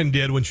Elizabeth Warren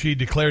did when she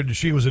declared that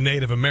she was a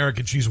Native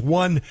American. She's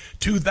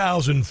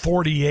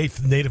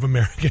 2048th Native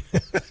American.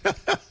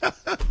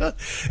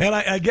 And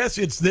I guess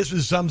this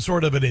is some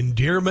sort of an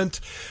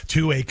endearment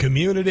to a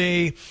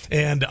community,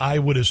 and I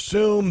would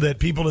assume that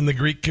people in the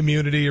Greek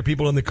community or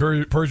people in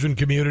the Persian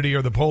community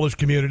or the Polish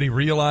community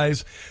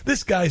realize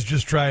this guy's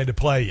just trying to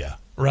play you,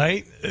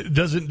 right?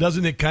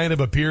 Doesn't it kind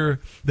of appear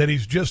that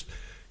he's just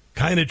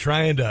kind of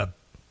trying to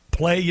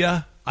play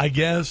you, I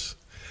guess?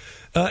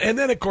 And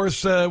then, of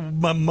course,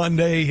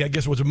 Monday, I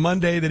guess it was a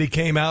Monday that he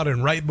came out,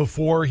 and right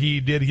before he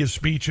did his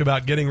speech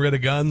about getting rid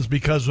of guns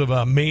because of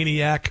a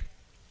maniac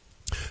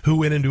who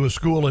went into a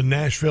school in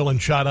Nashville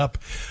and shot up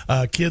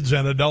kids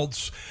and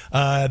adults,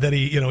 that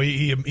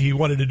he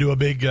wanted to do a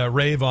big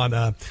rave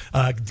on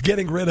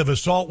getting rid of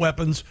assault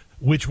weapons,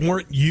 which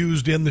weren't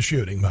used in the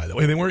shooting, by the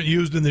way. They weren't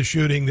used in the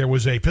shooting. There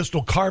was a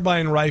pistol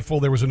carbine rifle.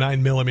 There was a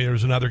 9mm. There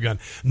was another gun.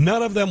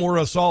 None of them were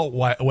assault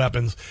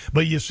weapons.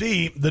 But you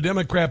see, the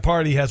Democrat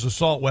Party has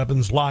assault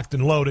weapons locked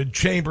and loaded,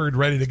 chambered,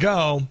 ready to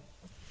go.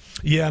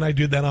 Yeah, and I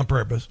did that on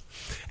purpose.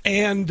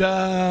 And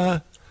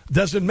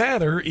doesn't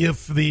matter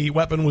if the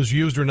weapon was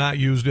used or not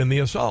used in the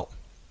assault.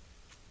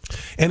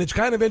 And it's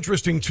kind of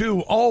interesting, too,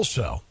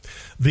 also,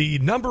 the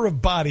number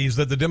of bodies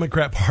that the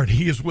Democrat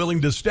Party is willing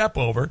to step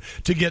over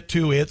to get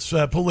to its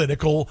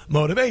political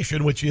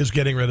motivation, which is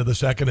getting rid of the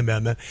Second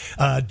Amendment,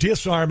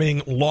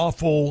 disarming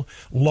lawful,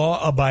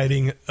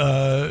 law-abiding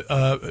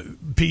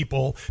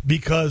people,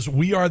 because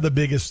we are the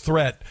biggest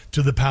threat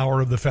to the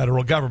power of the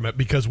federal government,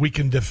 because we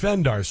can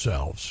defend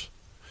ourselves.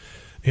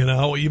 You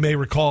know, you may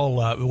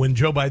recall when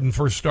Joe Biden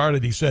first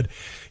started, he said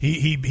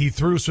he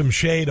threw some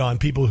shade on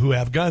people who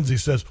have guns. He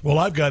says, well,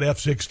 I've got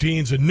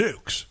F-16s and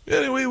nukes.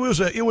 Anyway,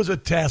 it was a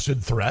tacit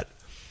threat.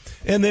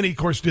 And then he, of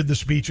course, did the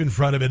speech in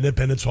front of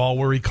Independence Hall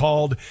where he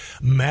called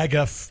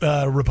MAGA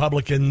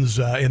Republicans,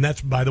 and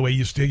that's, by the way,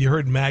 you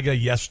heard MAGA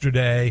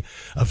yesterday,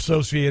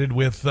 associated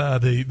with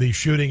the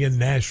shooting in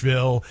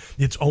Nashville.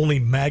 It's only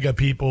MAGA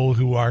people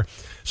who are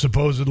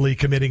supposedly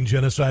committing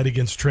genocide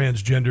against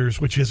transgenders,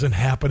 which isn't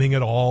happening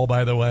at all,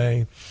 by the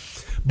way.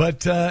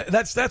 But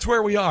that's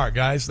where we are,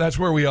 guys. That's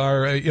where we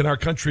are in our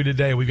country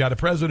today. We've got a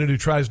president who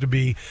tries to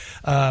be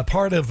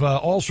part of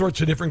all sorts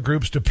of different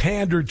groups to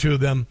pander to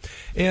them.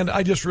 And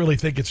I just really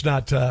think it's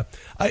not,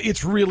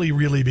 it's really,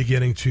 really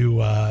beginning to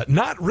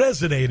not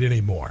resonate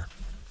anymore.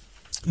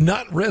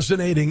 Not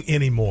resonating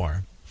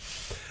anymore.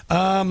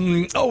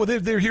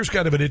 Here's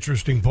kind of an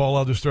interesting poll.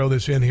 I'll just throw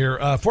this in here.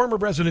 Former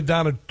President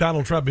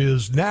Donald Trump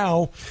is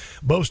now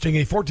boasting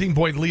a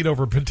 14-point lead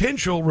over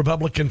potential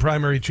Republican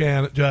primary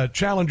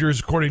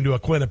challengers, according to a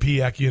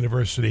Quinnipiac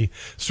University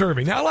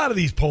survey. Now, a lot of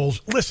these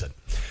polls, listen,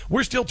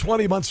 we're still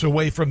 20 months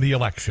away from the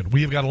election.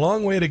 We've got a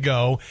long way to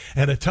go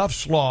and a tough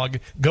slog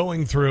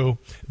going through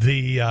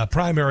the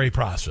primary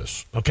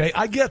process. Okay,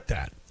 I get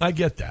that.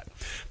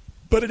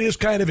 But it is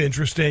kind of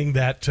interesting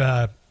that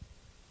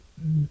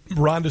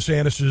Ron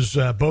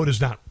DeSantis' boat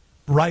is not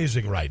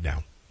rising right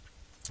now.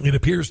 It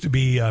appears to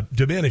be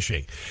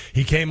diminishing.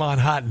 He came on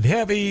hot and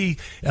heavy.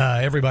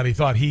 Everybody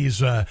thought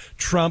he's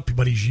Trump,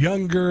 but he's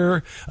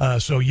younger.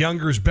 So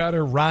younger's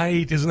better,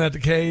 right? Isn't that the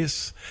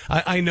case?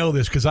 I know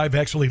this because I've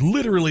actually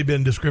literally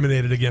been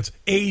discriminated against,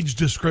 age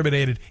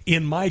discriminated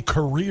in my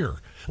career.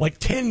 Like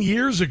 10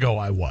 years ago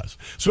I was.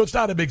 So it's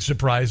not a big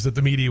surprise that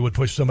the media would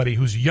push somebody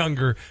who's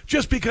younger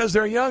just because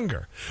they're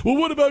younger. Well,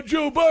 what about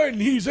Joe Biden?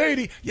 He's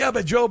 80. Yeah,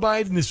 but Joe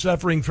Biden is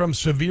suffering from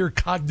severe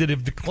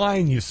cognitive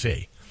decline, you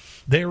see.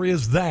 There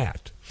is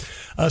that.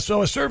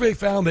 So a survey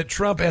found that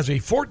Trump has a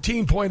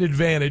 14-point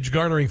advantage,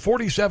 garnering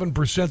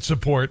 47%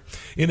 support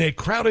in a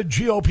crowded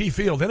GOP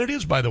field. And it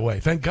is, by the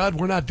way. Thank God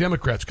we're not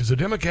Democrats, because the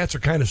Democrats are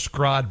kind of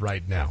scrod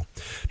right now.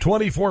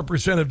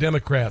 24% of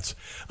Democrats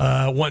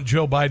want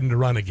Joe Biden to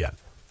run again.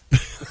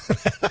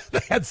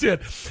 That's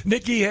it.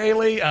 Nikki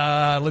Haley,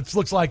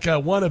 looks like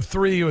one of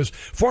three who was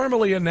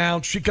formally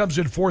announced. She comes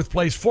in fourth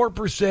place,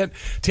 4%.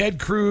 Ted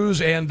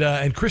Cruz and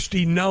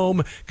Kristi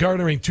Noem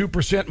garnering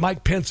 2%.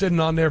 Mike Pence isn't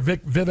on there.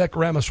 Vivek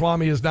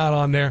Ramaswamy is not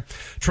on there.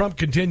 Trump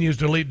continues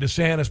to lead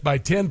DeSantis by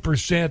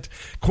 10%.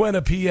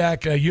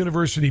 Quinnipiac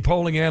University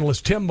polling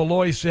analyst Tim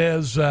Malloy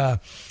says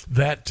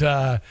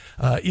that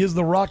is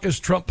the raucous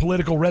Trump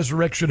political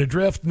resurrection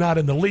adrift? Not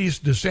in the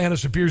least.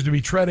 DeSantis appears to be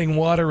treading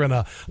water, and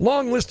a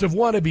long list of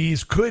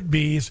wannabes,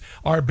 could-bes,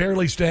 are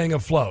barely staying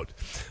afloat.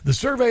 The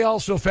survey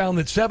also found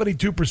that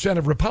 72%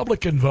 of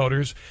Republican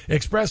voters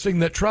expressing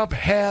that Trump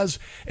has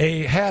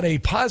had a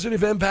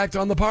positive impact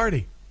on the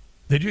party.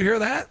 Did you hear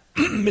that?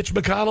 Mitch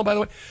McConnell, by the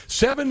way,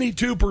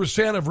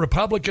 72% of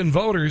Republican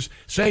voters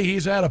say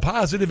he's had a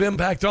positive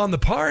impact on the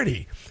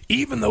party.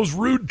 Even those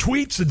rude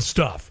tweets and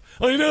stuff.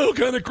 I know,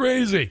 kind of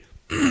crazy.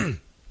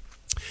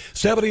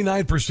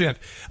 79%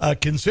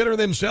 consider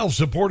themselves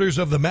supporters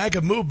of the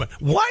MAGA movement.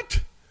 What?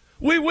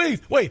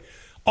 Wait.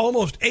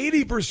 Almost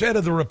 80%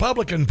 of the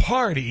Republican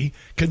Party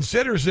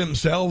considers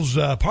themselves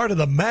part of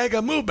the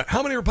MAGA movement.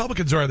 How many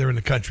Republicans are there in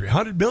the country?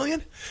 100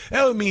 million?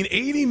 That would mean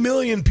 80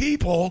 million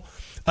people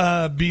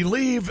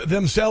believe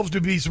themselves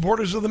to be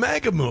supporters of the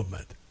MAGA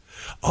movement.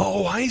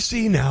 Oh, I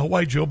see now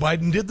why Joe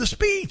Biden did the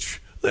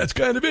speech. That's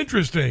kind of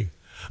interesting.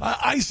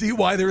 I see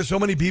why there are so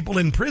many people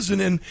in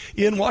prison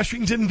in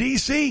Washington,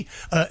 D.C.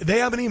 They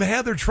haven't even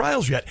had their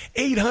trials yet.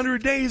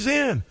 800 days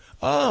in.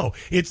 Oh,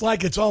 it's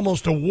like it's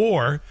almost a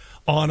war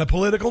on a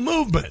political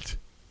movement.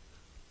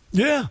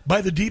 Yeah,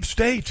 by the deep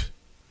state.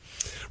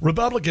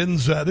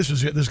 Republicans, this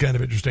is kind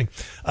of interesting.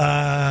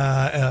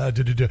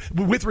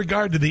 With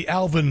regard to the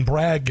Alvin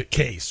Bragg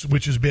case,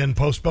 which has been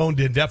postponed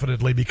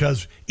indefinitely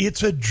because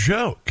it's a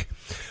joke.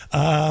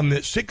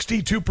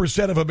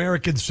 62% of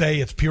Americans say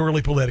it's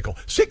purely political.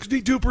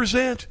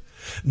 62%.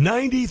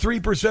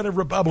 93% of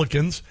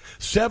Republicans,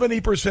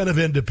 70% of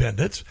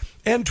independents,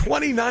 and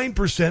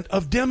 29%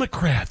 of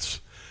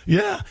Democrats.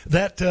 Yeah,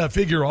 that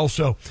figure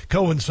also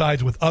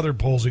coincides with other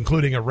polls,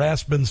 including a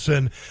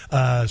Rasmussen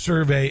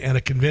survey and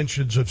a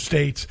Conventions of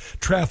States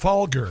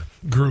Trafalgar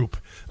Group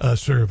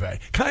survey.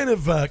 Kind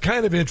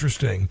of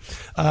interesting.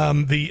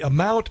 The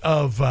amount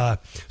of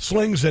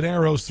slings and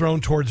arrows thrown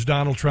towards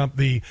Donald Trump,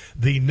 the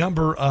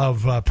number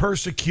of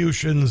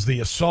persecutions, the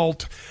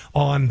assault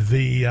on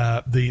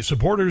the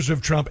supporters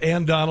of Trump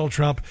and Donald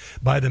Trump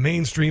by the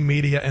mainstream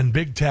media and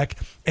big tech,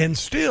 and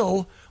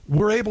still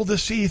we're able to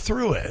see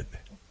through it.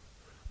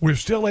 We're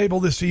still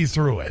able to see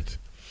through it.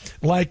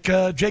 Like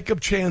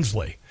Jacob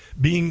Chansley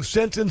being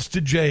sentenced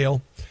to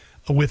jail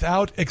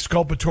without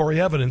exculpatory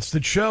evidence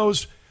that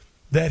shows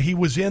that he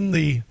was in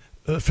the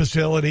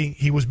facility,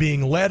 he was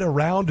being led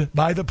around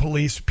by the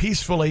police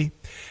peacefully,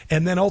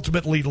 and then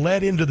ultimately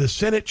led into the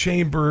Senate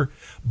chamber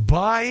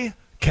by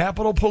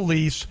Capitol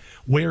Police,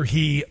 where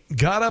he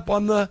got up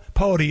on the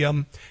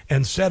podium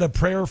and said a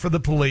prayer for the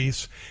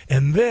police,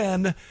 and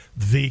then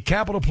the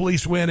Capitol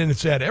Police went in and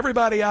said,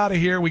 "Everybody out of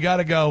here, we got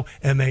to go,"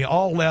 and they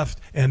all left,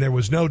 and there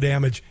was no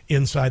damage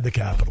inside the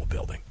Capitol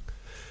building.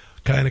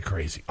 Kind of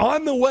crazy.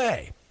 On the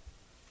way,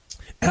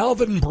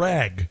 Alvin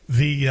Bragg,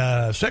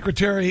 the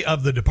Secretary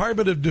of the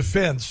Department of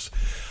Defense,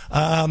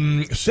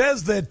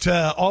 says that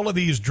all of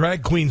these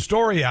drag queen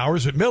story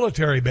hours at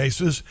military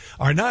bases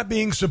are not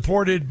being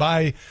supported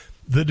by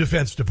the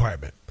Defense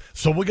Department.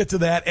 So we'll get to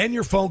that and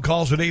your phone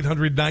calls at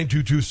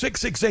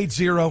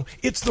 800-922-6680.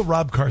 It's the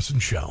Rob Carson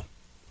Show.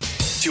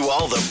 To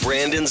all the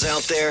Brandons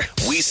out there,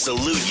 we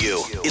salute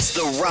you. It's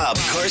the Rob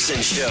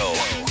Carson Show.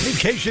 In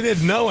case you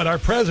didn't know it, our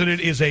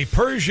president is a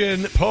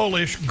Persian,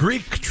 Polish,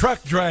 Greek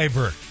truck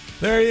driver.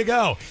 There you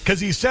go. Because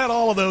he said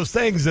all of those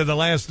things in the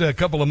last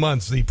couple of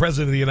months. The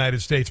President of the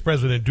United States,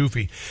 President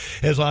Doofy,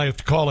 as I have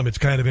to call him. It's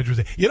kind of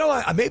interesting. You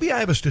know, maybe I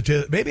have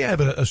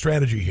a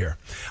strategy here.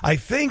 I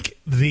think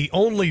the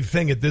only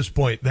thing at this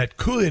point that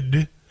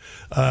could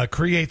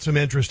create some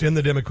interest in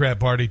the Democrat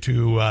Party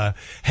to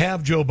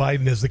have Joe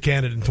Biden as the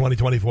candidate in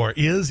 2024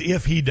 is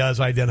if he does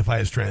identify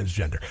as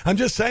transgender. I'm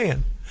just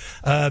saying.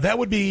 That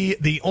would be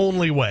the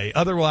only way.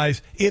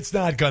 Otherwise, it's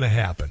not going to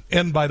happen.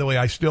 And by the way,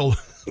 I still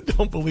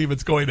don't believe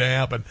it's going to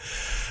happen.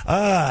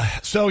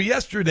 So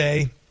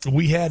yesterday,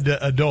 we had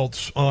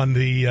adults on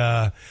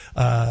the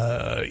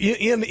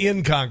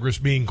in Congress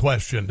being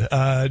questioned.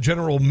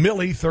 General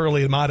Milley,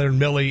 thoroughly modern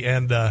Milley,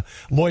 and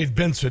Lloyd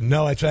Benson.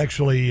 No, it's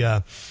actually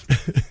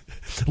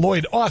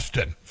Lloyd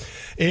Austin.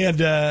 And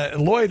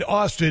Lloyd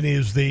Austin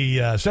is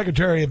the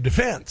Secretary of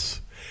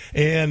Defense.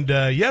 And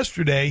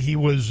yesterday he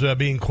was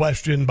being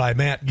questioned by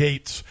Matt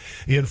Gaetz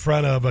in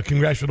front of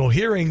congressional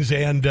hearings,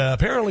 and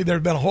apparently there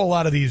have been a whole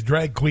lot of these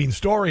drag queen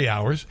story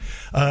hours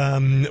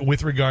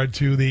with regard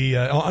to the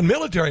on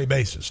military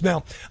bases.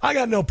 Now, I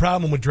got no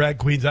problem with drag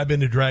queens. I've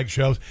been to drag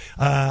shows.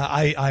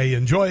 I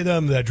enjoy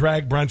them, the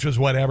drag brunches,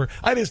 whatever.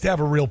 I just have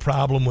a real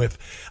problem with,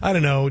 I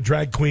don't know,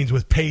 drag queens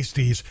with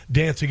pasties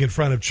dancing in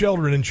front of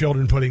children and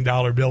children putting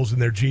dollar bills in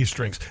their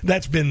G-strings.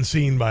 That's been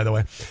seen, by the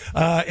way.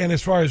 And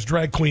as far as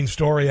drag queen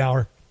story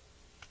hour,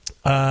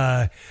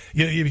 I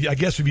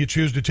guess if you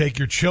choose to take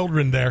your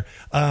children there,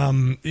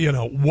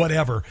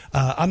 whatever.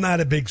 I'm not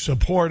a big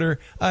supporter.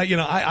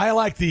 I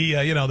like the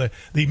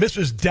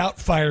Mrs.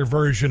 Doubtfire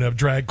version of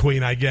drag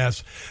queen, I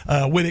guess,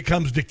 when it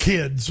comes to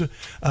kids.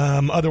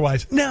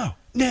 Otherwise, no.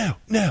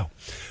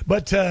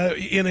 But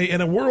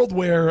in a world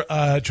where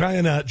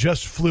China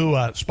just flew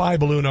a spy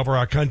balloon over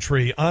our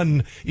country,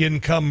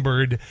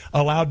 unencumbered,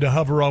 allowed to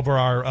hover over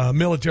our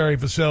military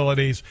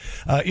facilities,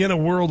 in a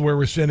world where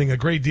we're sending a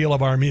great deal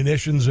of our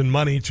munitions and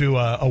money to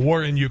a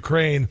war in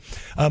Ukraine,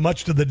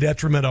 much to the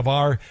detriment of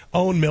our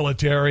own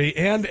military,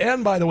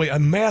 and by the way, a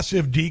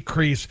massive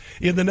decrease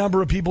in the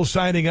number of people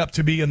signing up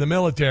to be in the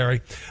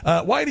military.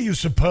 Why do you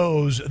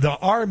suppose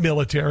our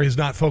military is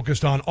not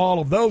focused on all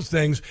of those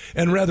things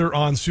and rather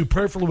on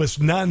superfluous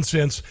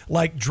nonsense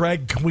like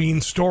drag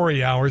queen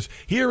story hours?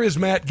 Here is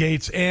Matt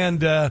Gaetz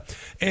and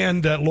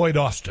Lloyd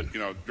Austin.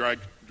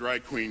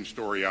 Drag queen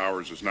story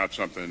hours is not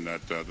something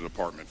that the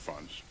department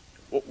funds.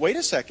 Well, wait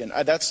a second.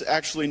 That's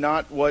actually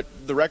not what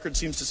the record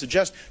seems to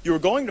suggest. You were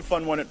going to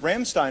fund one at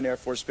Ramstein Air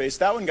Force Base.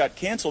 That one got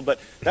canceled, but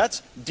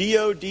that's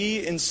DOD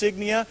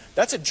insignia.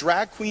 That's a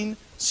drag queen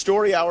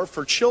story hour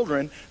for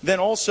children. Then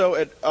also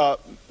at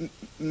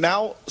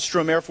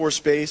Malmstrom Air Force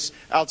Base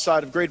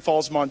outside of Great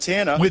Falls,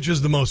 Montana. Which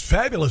is the most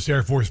fabulous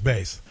Air Force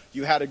base.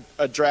 You had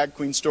a drag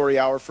queen story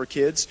hour for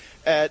kids.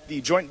 At the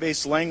Joint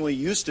Base Langley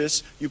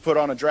Eustis, you put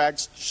on a drag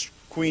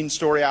Queen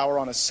Story Hour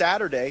on a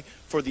Saturday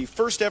for the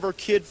first ever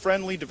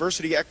kid-friendly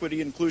Diversity,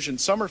 Equity, Inclusion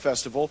Summer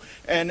Festival.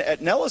 And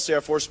at Nellis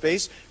Air Force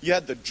Base, you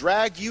had the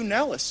Drag You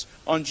Nellis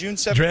on June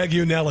 17th. Drag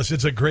You Nellis.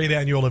 It's a great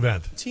annual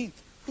event.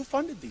 Who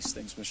funded these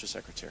things, Mr.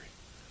 Secretary?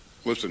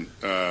 Listen,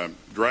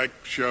 drag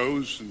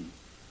shows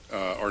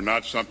are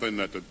not something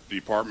that the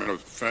Department of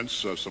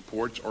Defense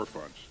supports or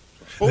funds.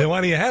 Then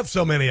why do you have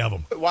so many of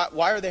them?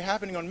 Why are they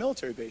happening on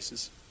military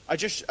bases? I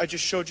just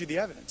showed you the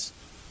evidence.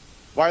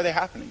 Why are they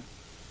happening?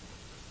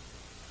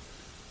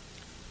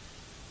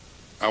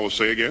 I will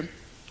say again,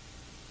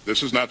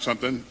 this is not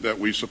something that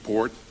we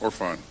support or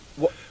fund.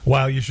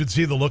 Wow, you should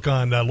see the look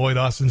on Lloyd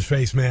Austin's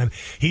face, man.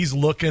 He's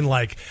looking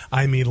like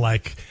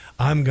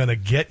I'm going to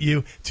get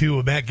you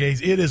to Matt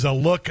Gaetz. It is a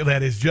look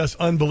that is just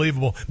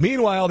unbelievable.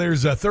 Meanwhile,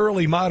 there's a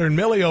thoroughly modern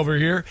Millie over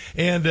here,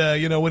 and,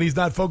 when he's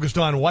not focused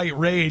on his white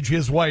rage,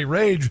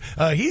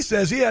 he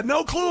says he had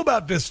no clue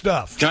about this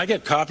stuff. Can I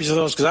get copies of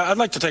those? Because I'd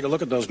like to take a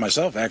look at those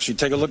myself, actually.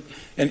 Take a look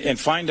and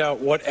find out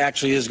what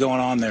actually is going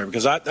on there,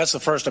 because that's the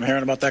first I'm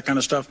hearing about that kind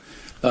of stuff.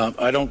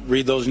 I don't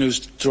read those news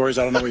stories.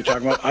 I don't know what you're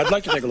talking about. I'd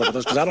like to take a look at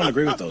those because I don't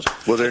agree with those.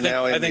 Well, they're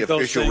now in the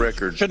official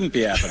record. Shouldn't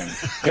be happening.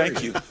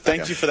 Thank you.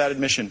 Thank you for that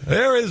admission.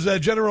 There is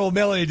General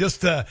Milley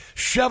just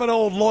shoving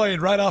old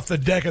Lloyd right off the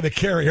deck of the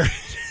carrier.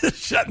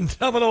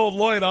 Shoving old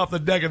Lloyd off the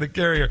deck of the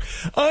carrier.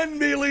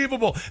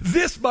 Unbelievable.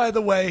 This, by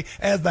the way,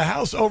 as the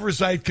House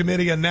Oversight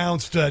Committee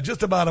announced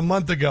just about a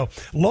month ago,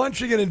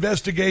 launching an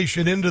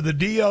investigation into the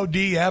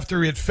DOD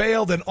after it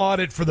failed an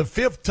audit for the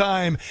 5th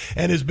time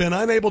and has been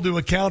unable to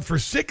account for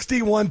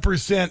 61%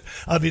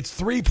 of its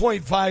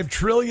 $3.5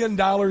 trillion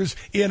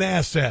in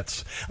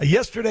assets.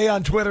 Yesterday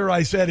on Twitter,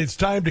 I said it's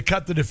time to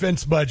cut the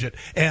defense budget,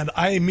 and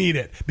I mean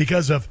it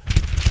because of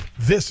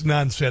this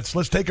nonsense.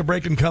 Let's take a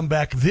break and come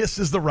back. This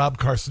is the Rob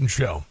Carson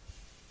Show.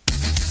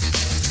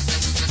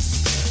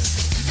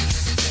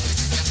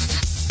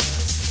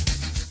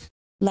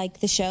 Like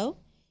the show?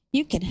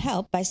 You can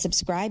help by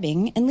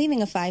subscribing and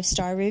leaving a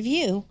 5-star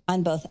review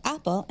on both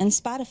Apple and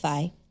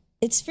Spotify.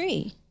 It's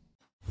free.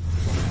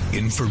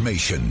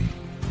 Information.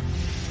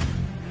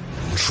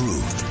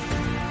 Truth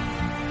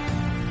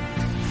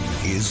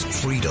is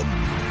freedom.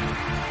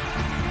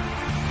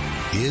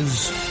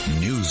 Is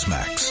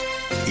Newsmax.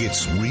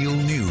 It's real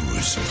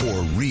news for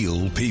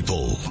real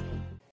people.